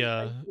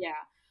Columbia. Yeah.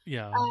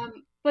 Yeah.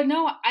 But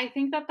no, I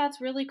think that that's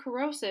really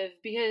corrosive,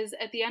 because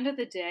at the end of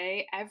the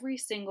day, every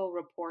single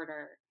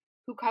reporter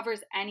who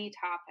covers any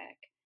topic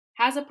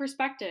has a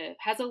perspective,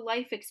 has a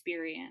life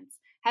experience,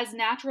 has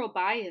natural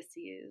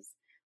biases.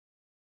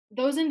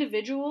 Those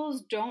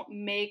individuals don't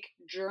make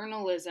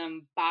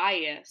journalism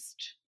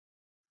biased.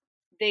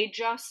 They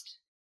just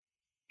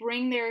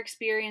bring their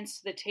experience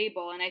to the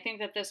table. And I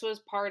think that this was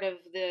part of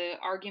the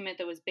argument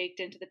that was baked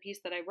into the piece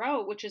that I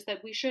wrote, which is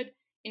that we should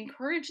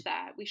encourage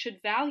that. We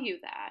should value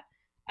that.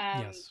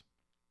 Yes.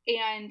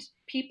 And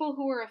people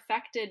who are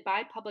affected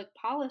by public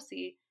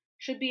policy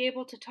should be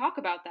able to talk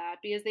about that,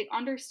 because they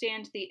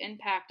understand the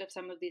impact of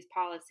some of these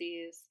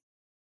policies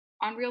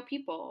on real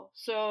people.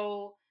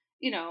 So,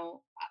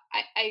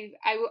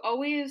 I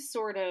always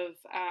sort of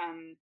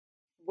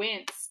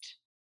winced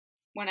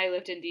when I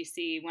lived in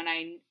DC when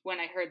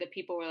I heard that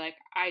people were like,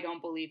 I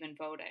don't believe in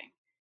voting.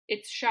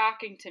 It's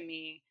shocking to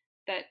me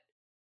that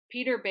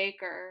Peter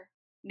Baker,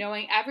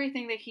 knowing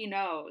everything that he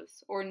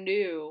knows or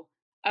knew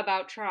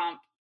about Trump,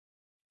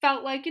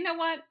 felt like, you know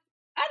what?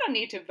 I don't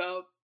need to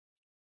vote.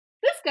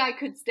 This guy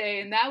could stay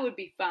and that would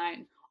be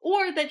fine.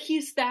 Or that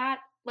he's that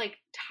like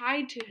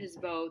tied to his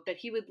vote that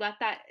he would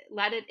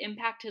let it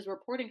impact his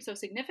reporting so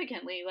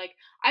significantly. Like,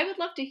 I would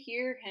love to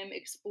hear him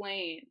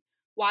explain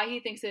why he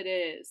thinks it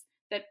is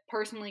that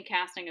personally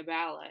casting a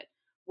ballot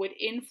would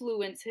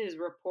influence his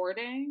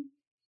reporting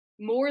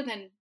more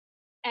than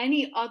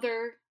any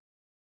other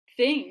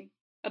thing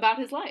about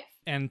his life.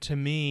 And to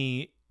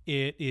me,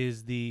 it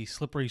is the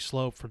slippery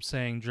slope from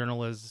saying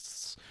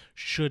journalists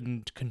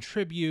shouldn't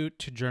contribute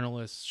to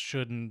journalists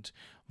shouldn't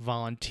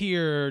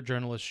volunteer,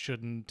 journalists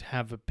shouldn't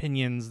have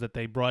opinions that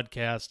they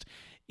broadcast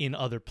in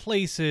other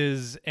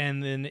places,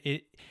 and then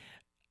it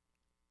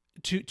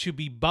to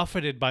be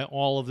buffeted by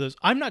all of those.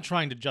 I'm not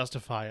trying to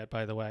justify it,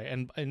 by the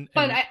way,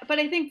 but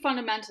I think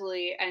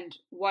fundamentally, and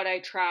what I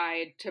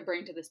tried to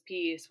bring to this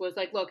piece was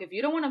like, look, if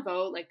you don't want to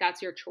vote, like,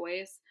 that's your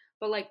choice,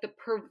 but like the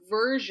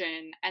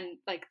perversion and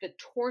like the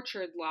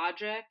tortured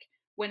logic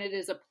when it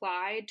is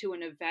applied to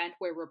an event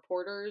where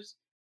reporters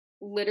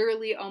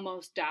literally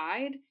almost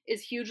died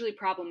is hugely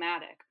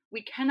problematic.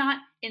 We cannot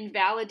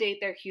invalidate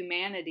their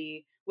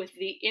humanity with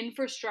the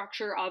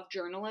infrastructure of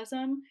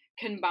journalism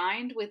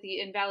combined with the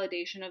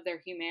invalidation of their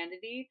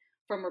humanity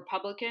from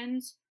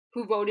Republicans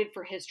who voted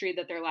for history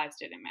that their lives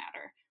didn't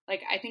matter.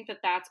 Like, I think that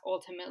that's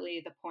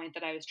ultimately the point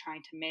that I was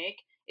trying to make,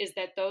 is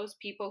that those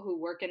people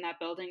who work in that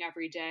building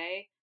every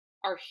day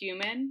are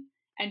human,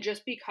 and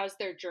just because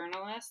they're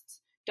journalists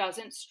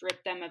doesn't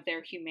strip them of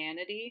their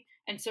humanity.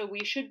 And so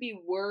we should be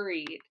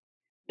worried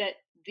that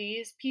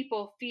these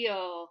people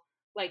feel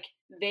like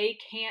they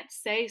can't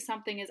say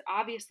something is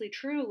obviously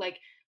true. Like,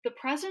 the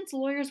president's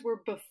lawyers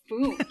were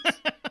buffoons.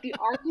 The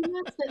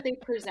arguments that they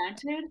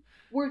presented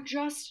were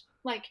just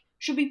like,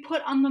 should be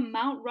put on the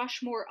Mount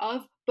Rushmore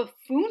of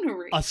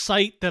buffoonery. A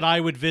site that I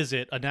would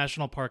visit, a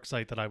national park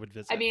site that I would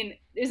visit. I mean,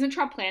 isn't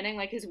Trump planning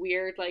like his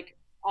weird, like,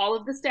 all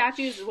of the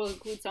statues will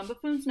include some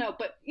buffoons? No,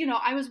 but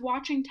I was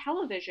watching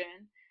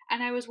television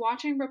and I was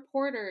watching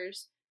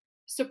reporters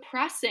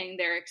suppressing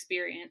their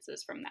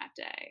experiences from that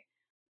day,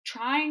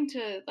 trying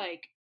to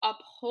like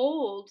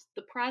uphold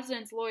the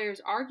president's lawyers'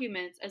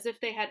 arguments as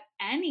if they had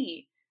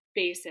any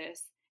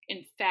basis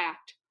in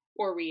fact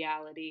or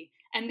reality.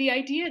 And the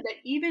idea that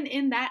even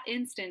in that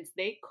instance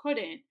they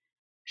couldn't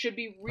should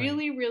be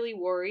really, really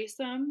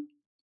worrisome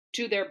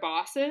to their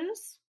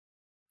bosses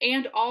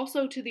and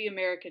also to the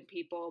American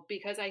people,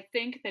 because I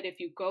think that if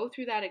you go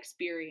through that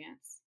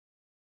experience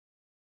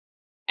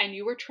and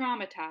you were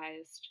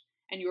traumatized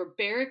and you were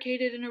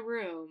barricaded in a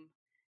room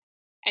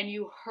and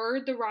you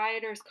heard the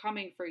rioters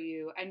coming for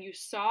you and you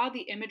saw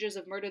the images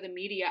of Murder the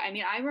Media. I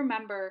mean, I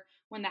remember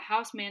when the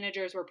House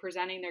managers were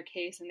presenting their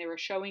case and they were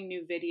showing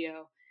new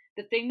video,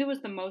 the thing that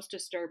was the most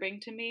disturbing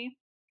to me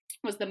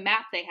was the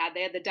map they had.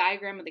 They had the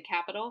diagram of the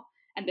Capitol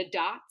and the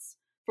dots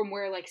from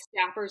where like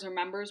staffers or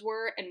members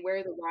were and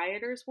where the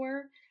rioters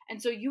were.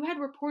 And so you had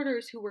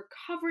reporters who were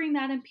covering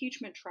that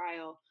impeachment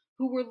trial,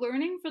 who were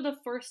learning for the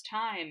first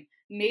time,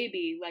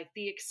 maybe, like,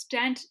 the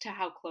extent to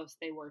how close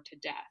they were to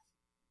death.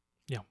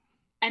 Yeah.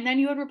 And then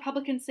you had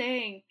Republicans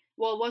saying,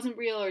 well, it wasn't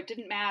real or it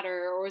didn't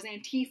matter or it was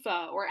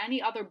Antifa or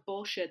any other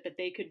bullshit that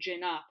they could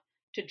gin up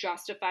to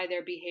justify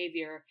their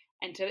behavior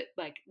and to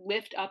like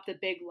lift up the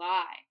big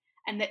lie.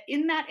 And that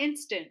in that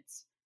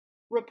instance,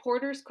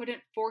 reporters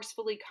couldn't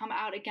forcefully come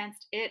out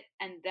against it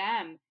and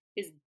them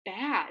is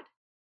bad.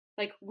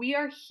 Like, we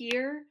are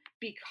here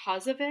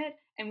because of it,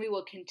 and we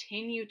will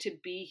continue to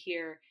be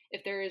here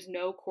if there is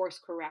no course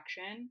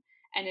correction.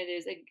 And it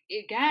is,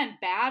 again,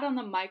 bad on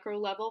the micro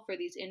level for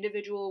these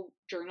individual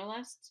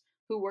journalists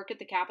who work at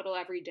the Capitol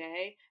every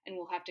day and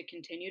will have to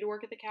continue to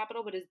work at the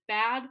Capitol, but is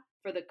bad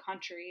for the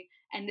country.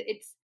 And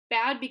it's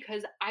bad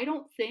because I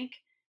don't think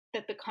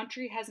that the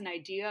country has an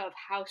idea of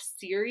how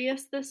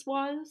serious this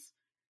was,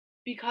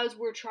 because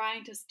we're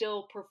trying to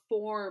still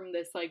perform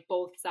this like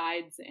both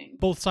sidesing.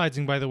 Both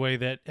sidesing, by the way,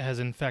 that has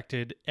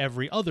infected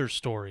every other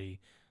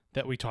story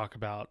that we talk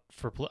about.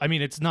 I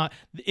mean,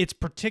 it's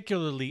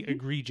particularly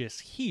egregious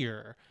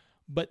here,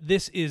 but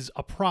this is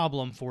a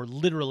problem for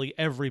literally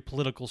every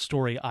political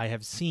story I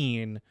have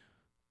seen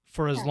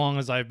for as long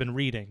as I've been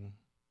reading.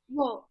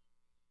 Well,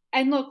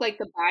 and look, like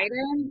the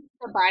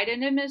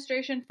Biden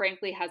administration,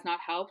 frankly, has not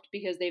helped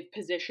because they've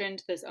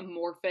positioned this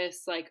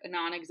amorphous, like a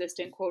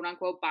non-existent quote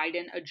unquote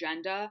Biden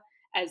agenda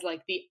as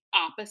like the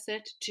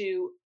opposite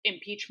to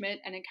impeachment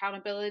and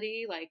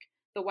accountability. Like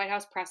the White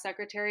House press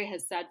secretary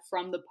has said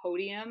from the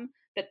podium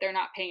that they're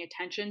not paying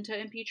attention to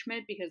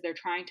impeachment because they're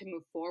trying to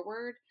move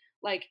forward.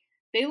 Like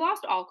they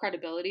lost all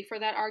credibility for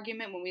that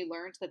argument when we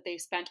learned that they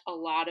spent a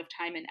lot of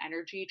time and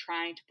energy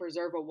trying to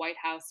preserve a White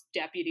House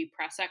deputy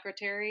press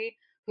secretary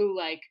who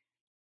like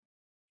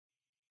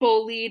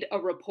bullied a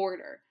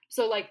reporter.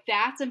 So like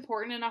that's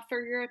important enough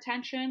for your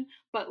attention,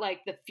 but like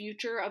the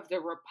future of the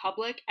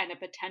republic and a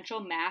potential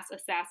mass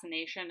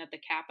assassination at the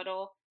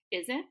Capitol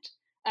isn't.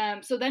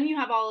 So then you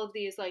have all of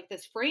these like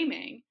this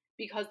framing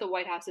because the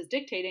White House is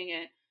dictating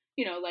it.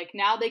 You know, like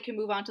now they can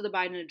move on to the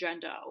Biden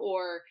agenda,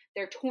 or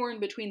they're torn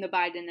between the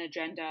Biden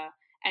agenda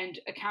and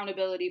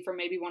accountability for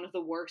maybe one of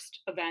the worst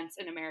events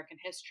in American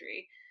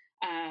history.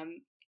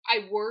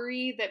 I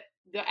worry that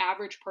the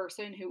average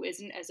person who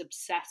isn't as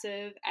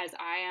obsessive as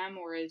I am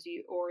or as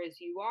you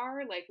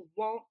are like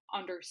won't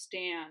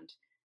understand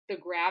the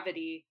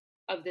gravity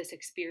of this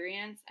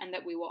experience, and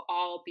that we will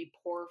all be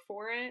poor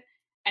for it.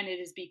 And it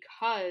is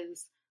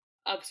because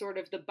of sort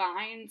of the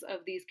binds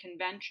of these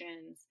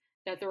conventions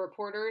that the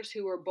reporters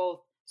who are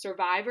both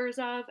survivors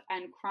of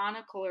and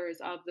chroniclers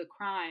of the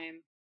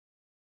crime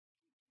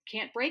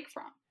can't break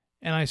from.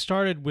 And I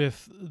started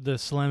with the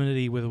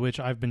solemnity with which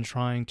I've been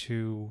trying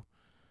to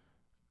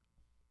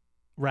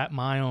wrap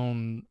my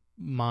own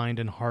mind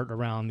and heart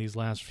around these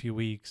last few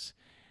weeks.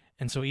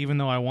 And so even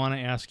though I want to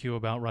ask you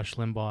about Rush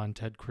Limbaugh and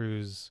Ted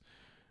Cruz,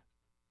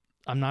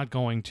 I'm not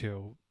going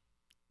to,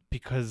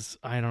 because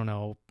I don't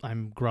know,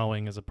 I'm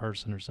growing as a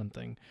person or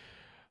something.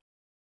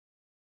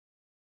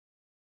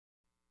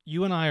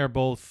 You and I are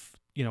both,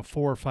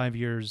 4 or 5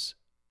 years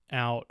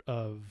out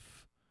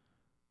of,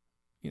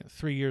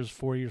 3 years,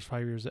 4 years,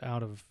 5 years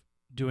out of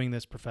doing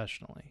this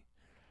professionally.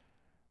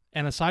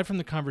 And aside from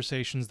the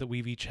conversations that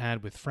we've each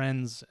had with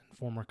friends and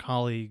former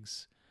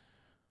colleagues,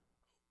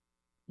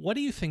 what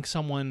do you think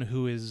someone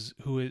who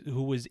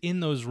was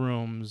in those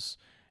rooms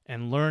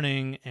and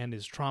learning and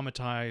is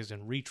traumatized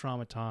and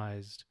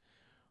re-traumatized,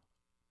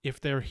 if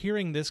they're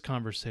hearing this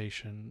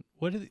conversation,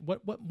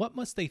 what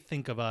must they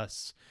think of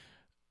us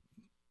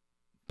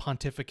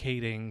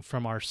pontificating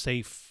from our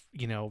safe,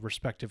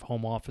 respective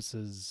home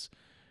offices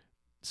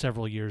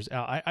several years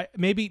out? I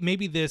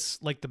maybe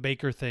this, like the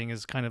Baker thing,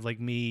 is kind of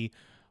like me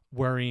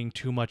worrying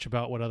too much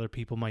about what other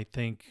people might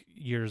think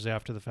years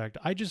after the fact.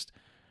 I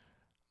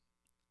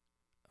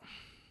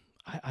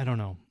don't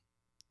know.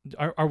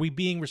 Are we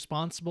being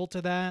responsible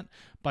to that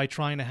by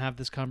trying to have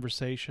this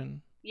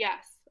conversation?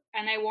 Yes.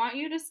 And I want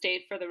you to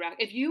state for the record,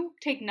 if you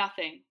take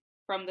nothing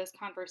from this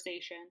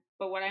conversation,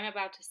 but what I'm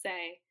about to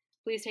say,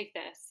 please take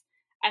this.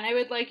 And I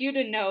would like you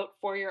to note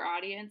for your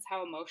audience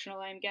how emotional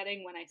I'm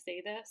getting when I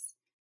say this.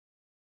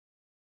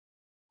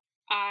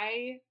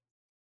 I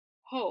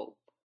hope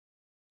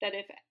that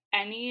if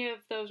any of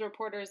those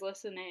reporters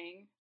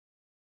listening,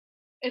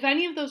 if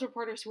any of those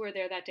reporters who were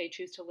there that day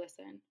choose to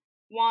listen,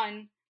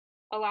 one,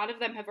 a lot of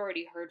them have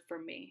already heard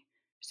from me.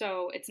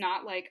 So it's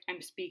not like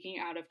I'm speaking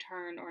out of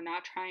turn or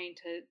not trying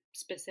to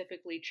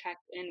specifically check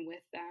in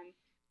with them.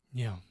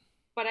 Yeah.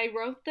 But I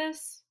wrote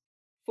this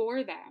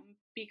for them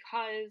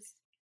because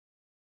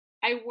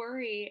I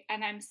worry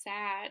and I'm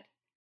sad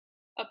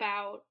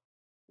about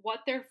what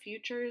their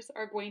futures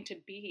are going to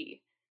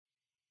be.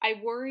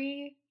 I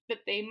worry that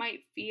they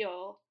might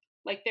feel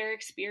like their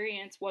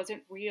experience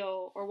wasn't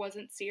real or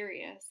wasn't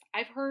serious.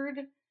 I've heard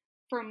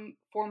from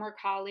former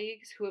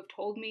colleagues who have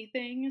told me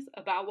things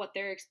about what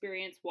their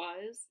experience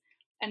was,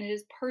 and it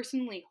has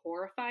personally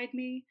horrified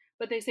me.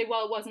 But they say,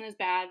 well, it wasn't as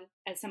bad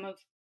as some of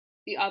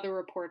the other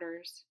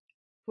reporters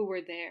who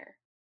were there.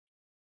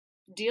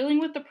 Dealing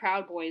with the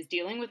Proud Boys,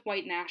 dealing with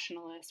white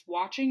nationalists,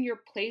 watching your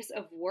place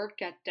of work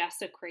get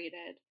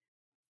desecrated,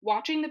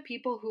 watching the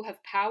people who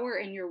have power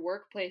in your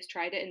workplace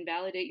try to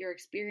invalidate your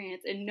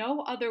experience. In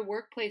no other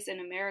workplace in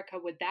America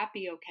would that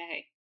be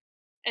okay.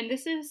 And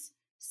this is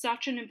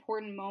such an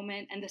important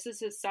moment, and this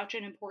is such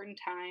an important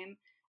time.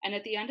 And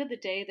at the end of the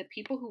day, the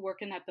people who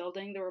work in that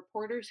building, the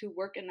reporters who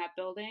work in that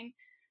building,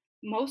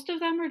 most of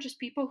them are just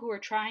people who are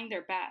trying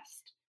their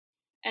best.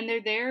 And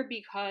they're there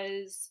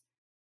because,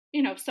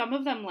 some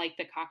of them like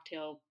the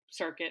cocktail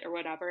circuit or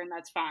whatever, and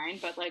that's fine,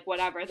 but like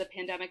whatever, the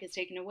pandemic is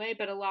taken away.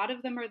 But a lot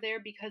of them are there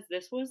because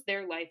this was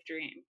their life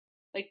dream.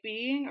 Like,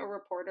 being a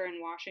reporter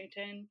in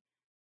Washington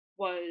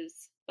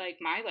was like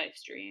my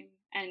life's dream.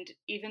 And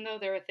even though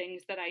there were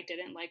things that I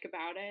didn't like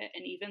about it,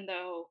 and even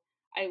though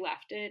I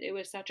left it, it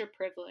was such a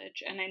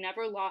privilege. And I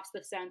never lost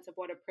the sense of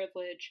what a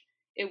privilege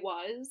it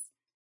was.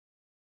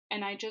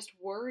 And I just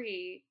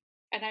worry,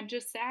 and I'm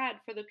just sad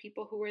for the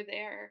people who were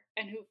there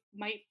and who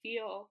might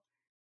feel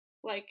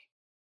like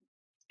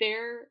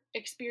their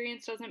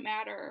experience doesn't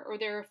matter, or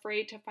they're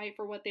afraid to fight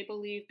for what they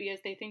believe because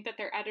they think that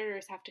their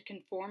editors have to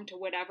conform to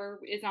whatever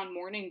is on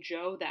Morning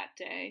Joe that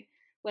day.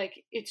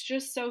 Like, it's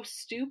just so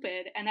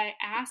stupid. And I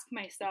ask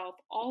myself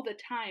all the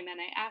time,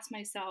 and I ask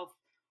myself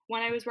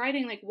when I was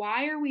writing, like,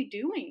 why are we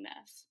doing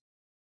this?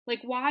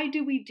 Like, why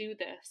do we do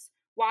this?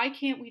 Why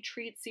can't we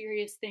treat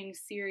serious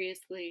things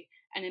seriously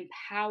and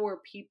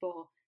empower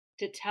people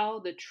to tell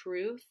the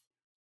truth,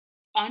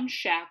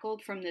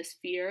 unshackled from this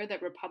fear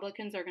that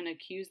Republicans are going to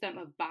accuse them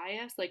of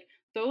bias? Like,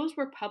 those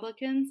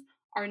Republicans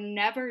are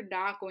never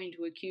not going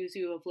to accuse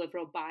you of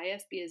liberal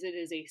bias because it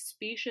is a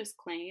specious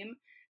claim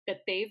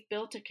that they've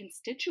built a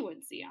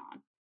constituency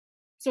on.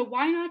 So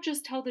why not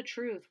just tell the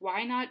truth?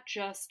 Why not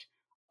just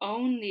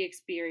own the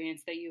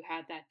experience that you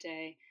had that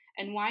day?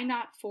 And why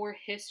not, for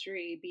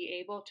history,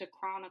 be able to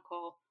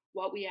chronicle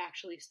what we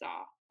actually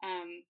saw?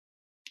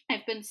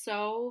 I've been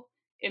so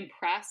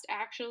impressed,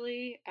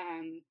 actually,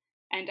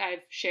 and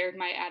I've shared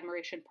my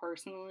admiration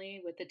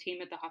personally with the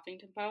team at the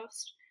Huffington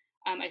Post.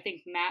 I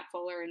think Matt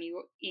Fuller and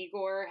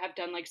Igor have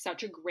done like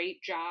such a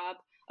great job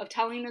of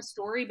telling the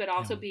story, but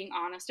also Yeah. being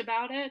honest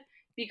about it.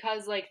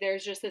 Because like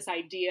there's just this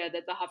idea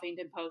that the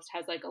Huffington Post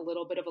has like a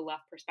little bit of a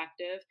left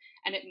perspective,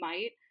 and it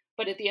might,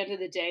 but at the end of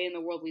the day, in the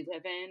world we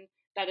live in,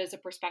 that is a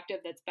perspective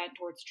that's bent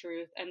towards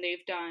truth, and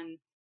they've done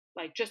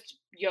like just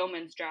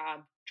yeoman's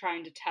job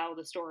trying to tell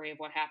the story of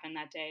what happened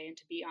that day and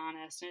to be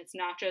honest. And it's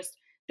not just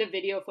the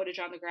video footage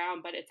on the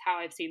ground, but it's how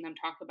I've seen them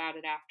talk about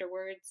it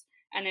afterwards.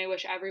 And I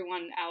wish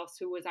everyone else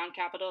who was on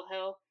Capitol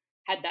Hill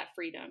had that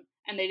freedom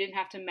and they didn't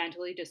have to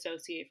mentally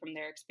dissociate from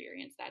their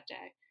experience that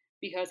day,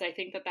 because I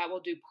think that that will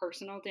do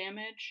personal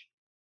damage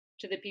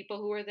to the people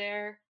who are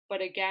there.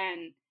 But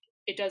again,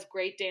 it does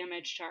great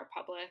damage to our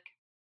public,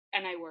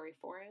 and I worry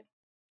for it.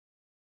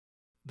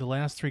 The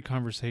last 3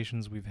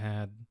 conversations we've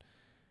had,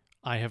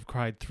 I have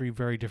cried 3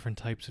 very different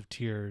types of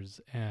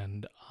tears,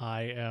 and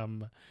I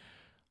am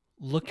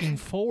looking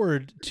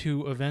forward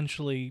to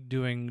eventually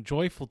doing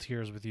joyful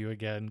tears with you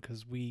again,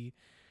 because we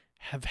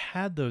have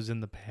had those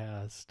in the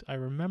past. I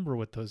remember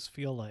what those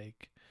feel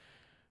like.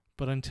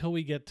 But until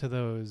we get to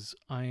those,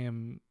 I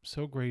am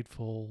so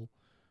grateful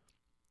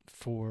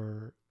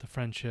for the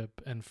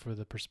friendship and for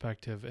the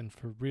perspective and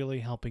for really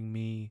helping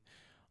me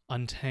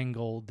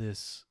untangle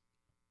this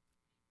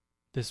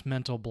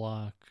mental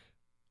block.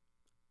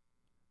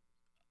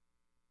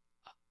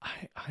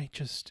 I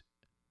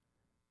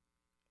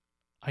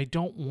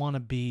don't want to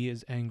be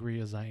as angry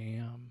as I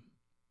am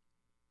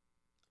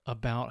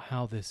about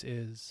how this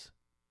is.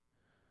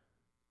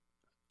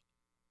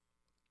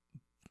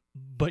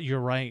 But you're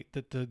right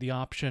that the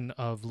option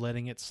of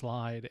letting it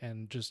slide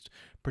and just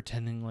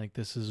pretending like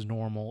this is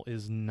normal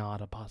is not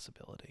a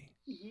possibility.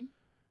 Mm-hmm.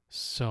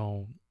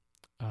 So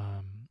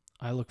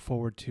I look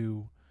forward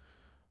to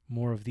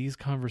more of these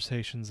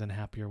conversations and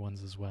happier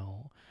ones as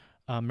well.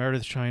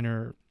 Meredith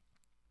Shiner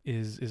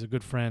is a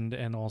good friend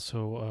and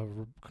also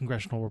a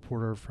congressional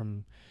reporter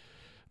from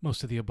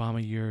most of the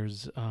Obama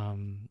years.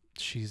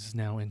 She's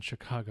now in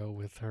Chicago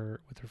with her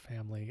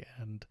family,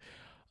 and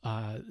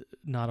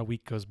not a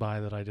week goes by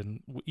that I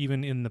didn't,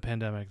 even in the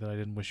pandemic, that I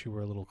didn't wish you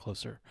were a little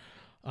closer.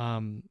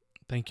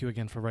 Thank you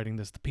again for writing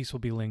this. The piece will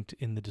be linked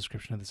in the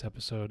description of this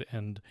episode,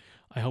 and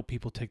I hope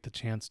people take the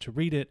chance to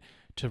read it,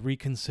 to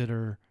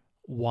reconsider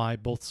why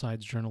both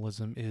sides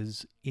journalism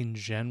is in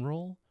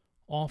general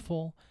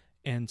awful,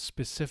 and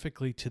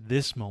specifically to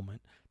this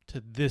moment,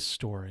 to this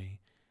story,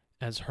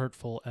 as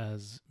hurtful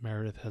as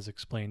Meredith has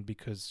explained,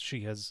 because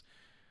she has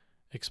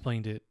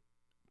explained it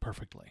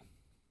perfectly.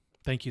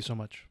 Thank you so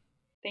much.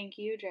 Thank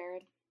you,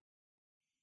 Jared.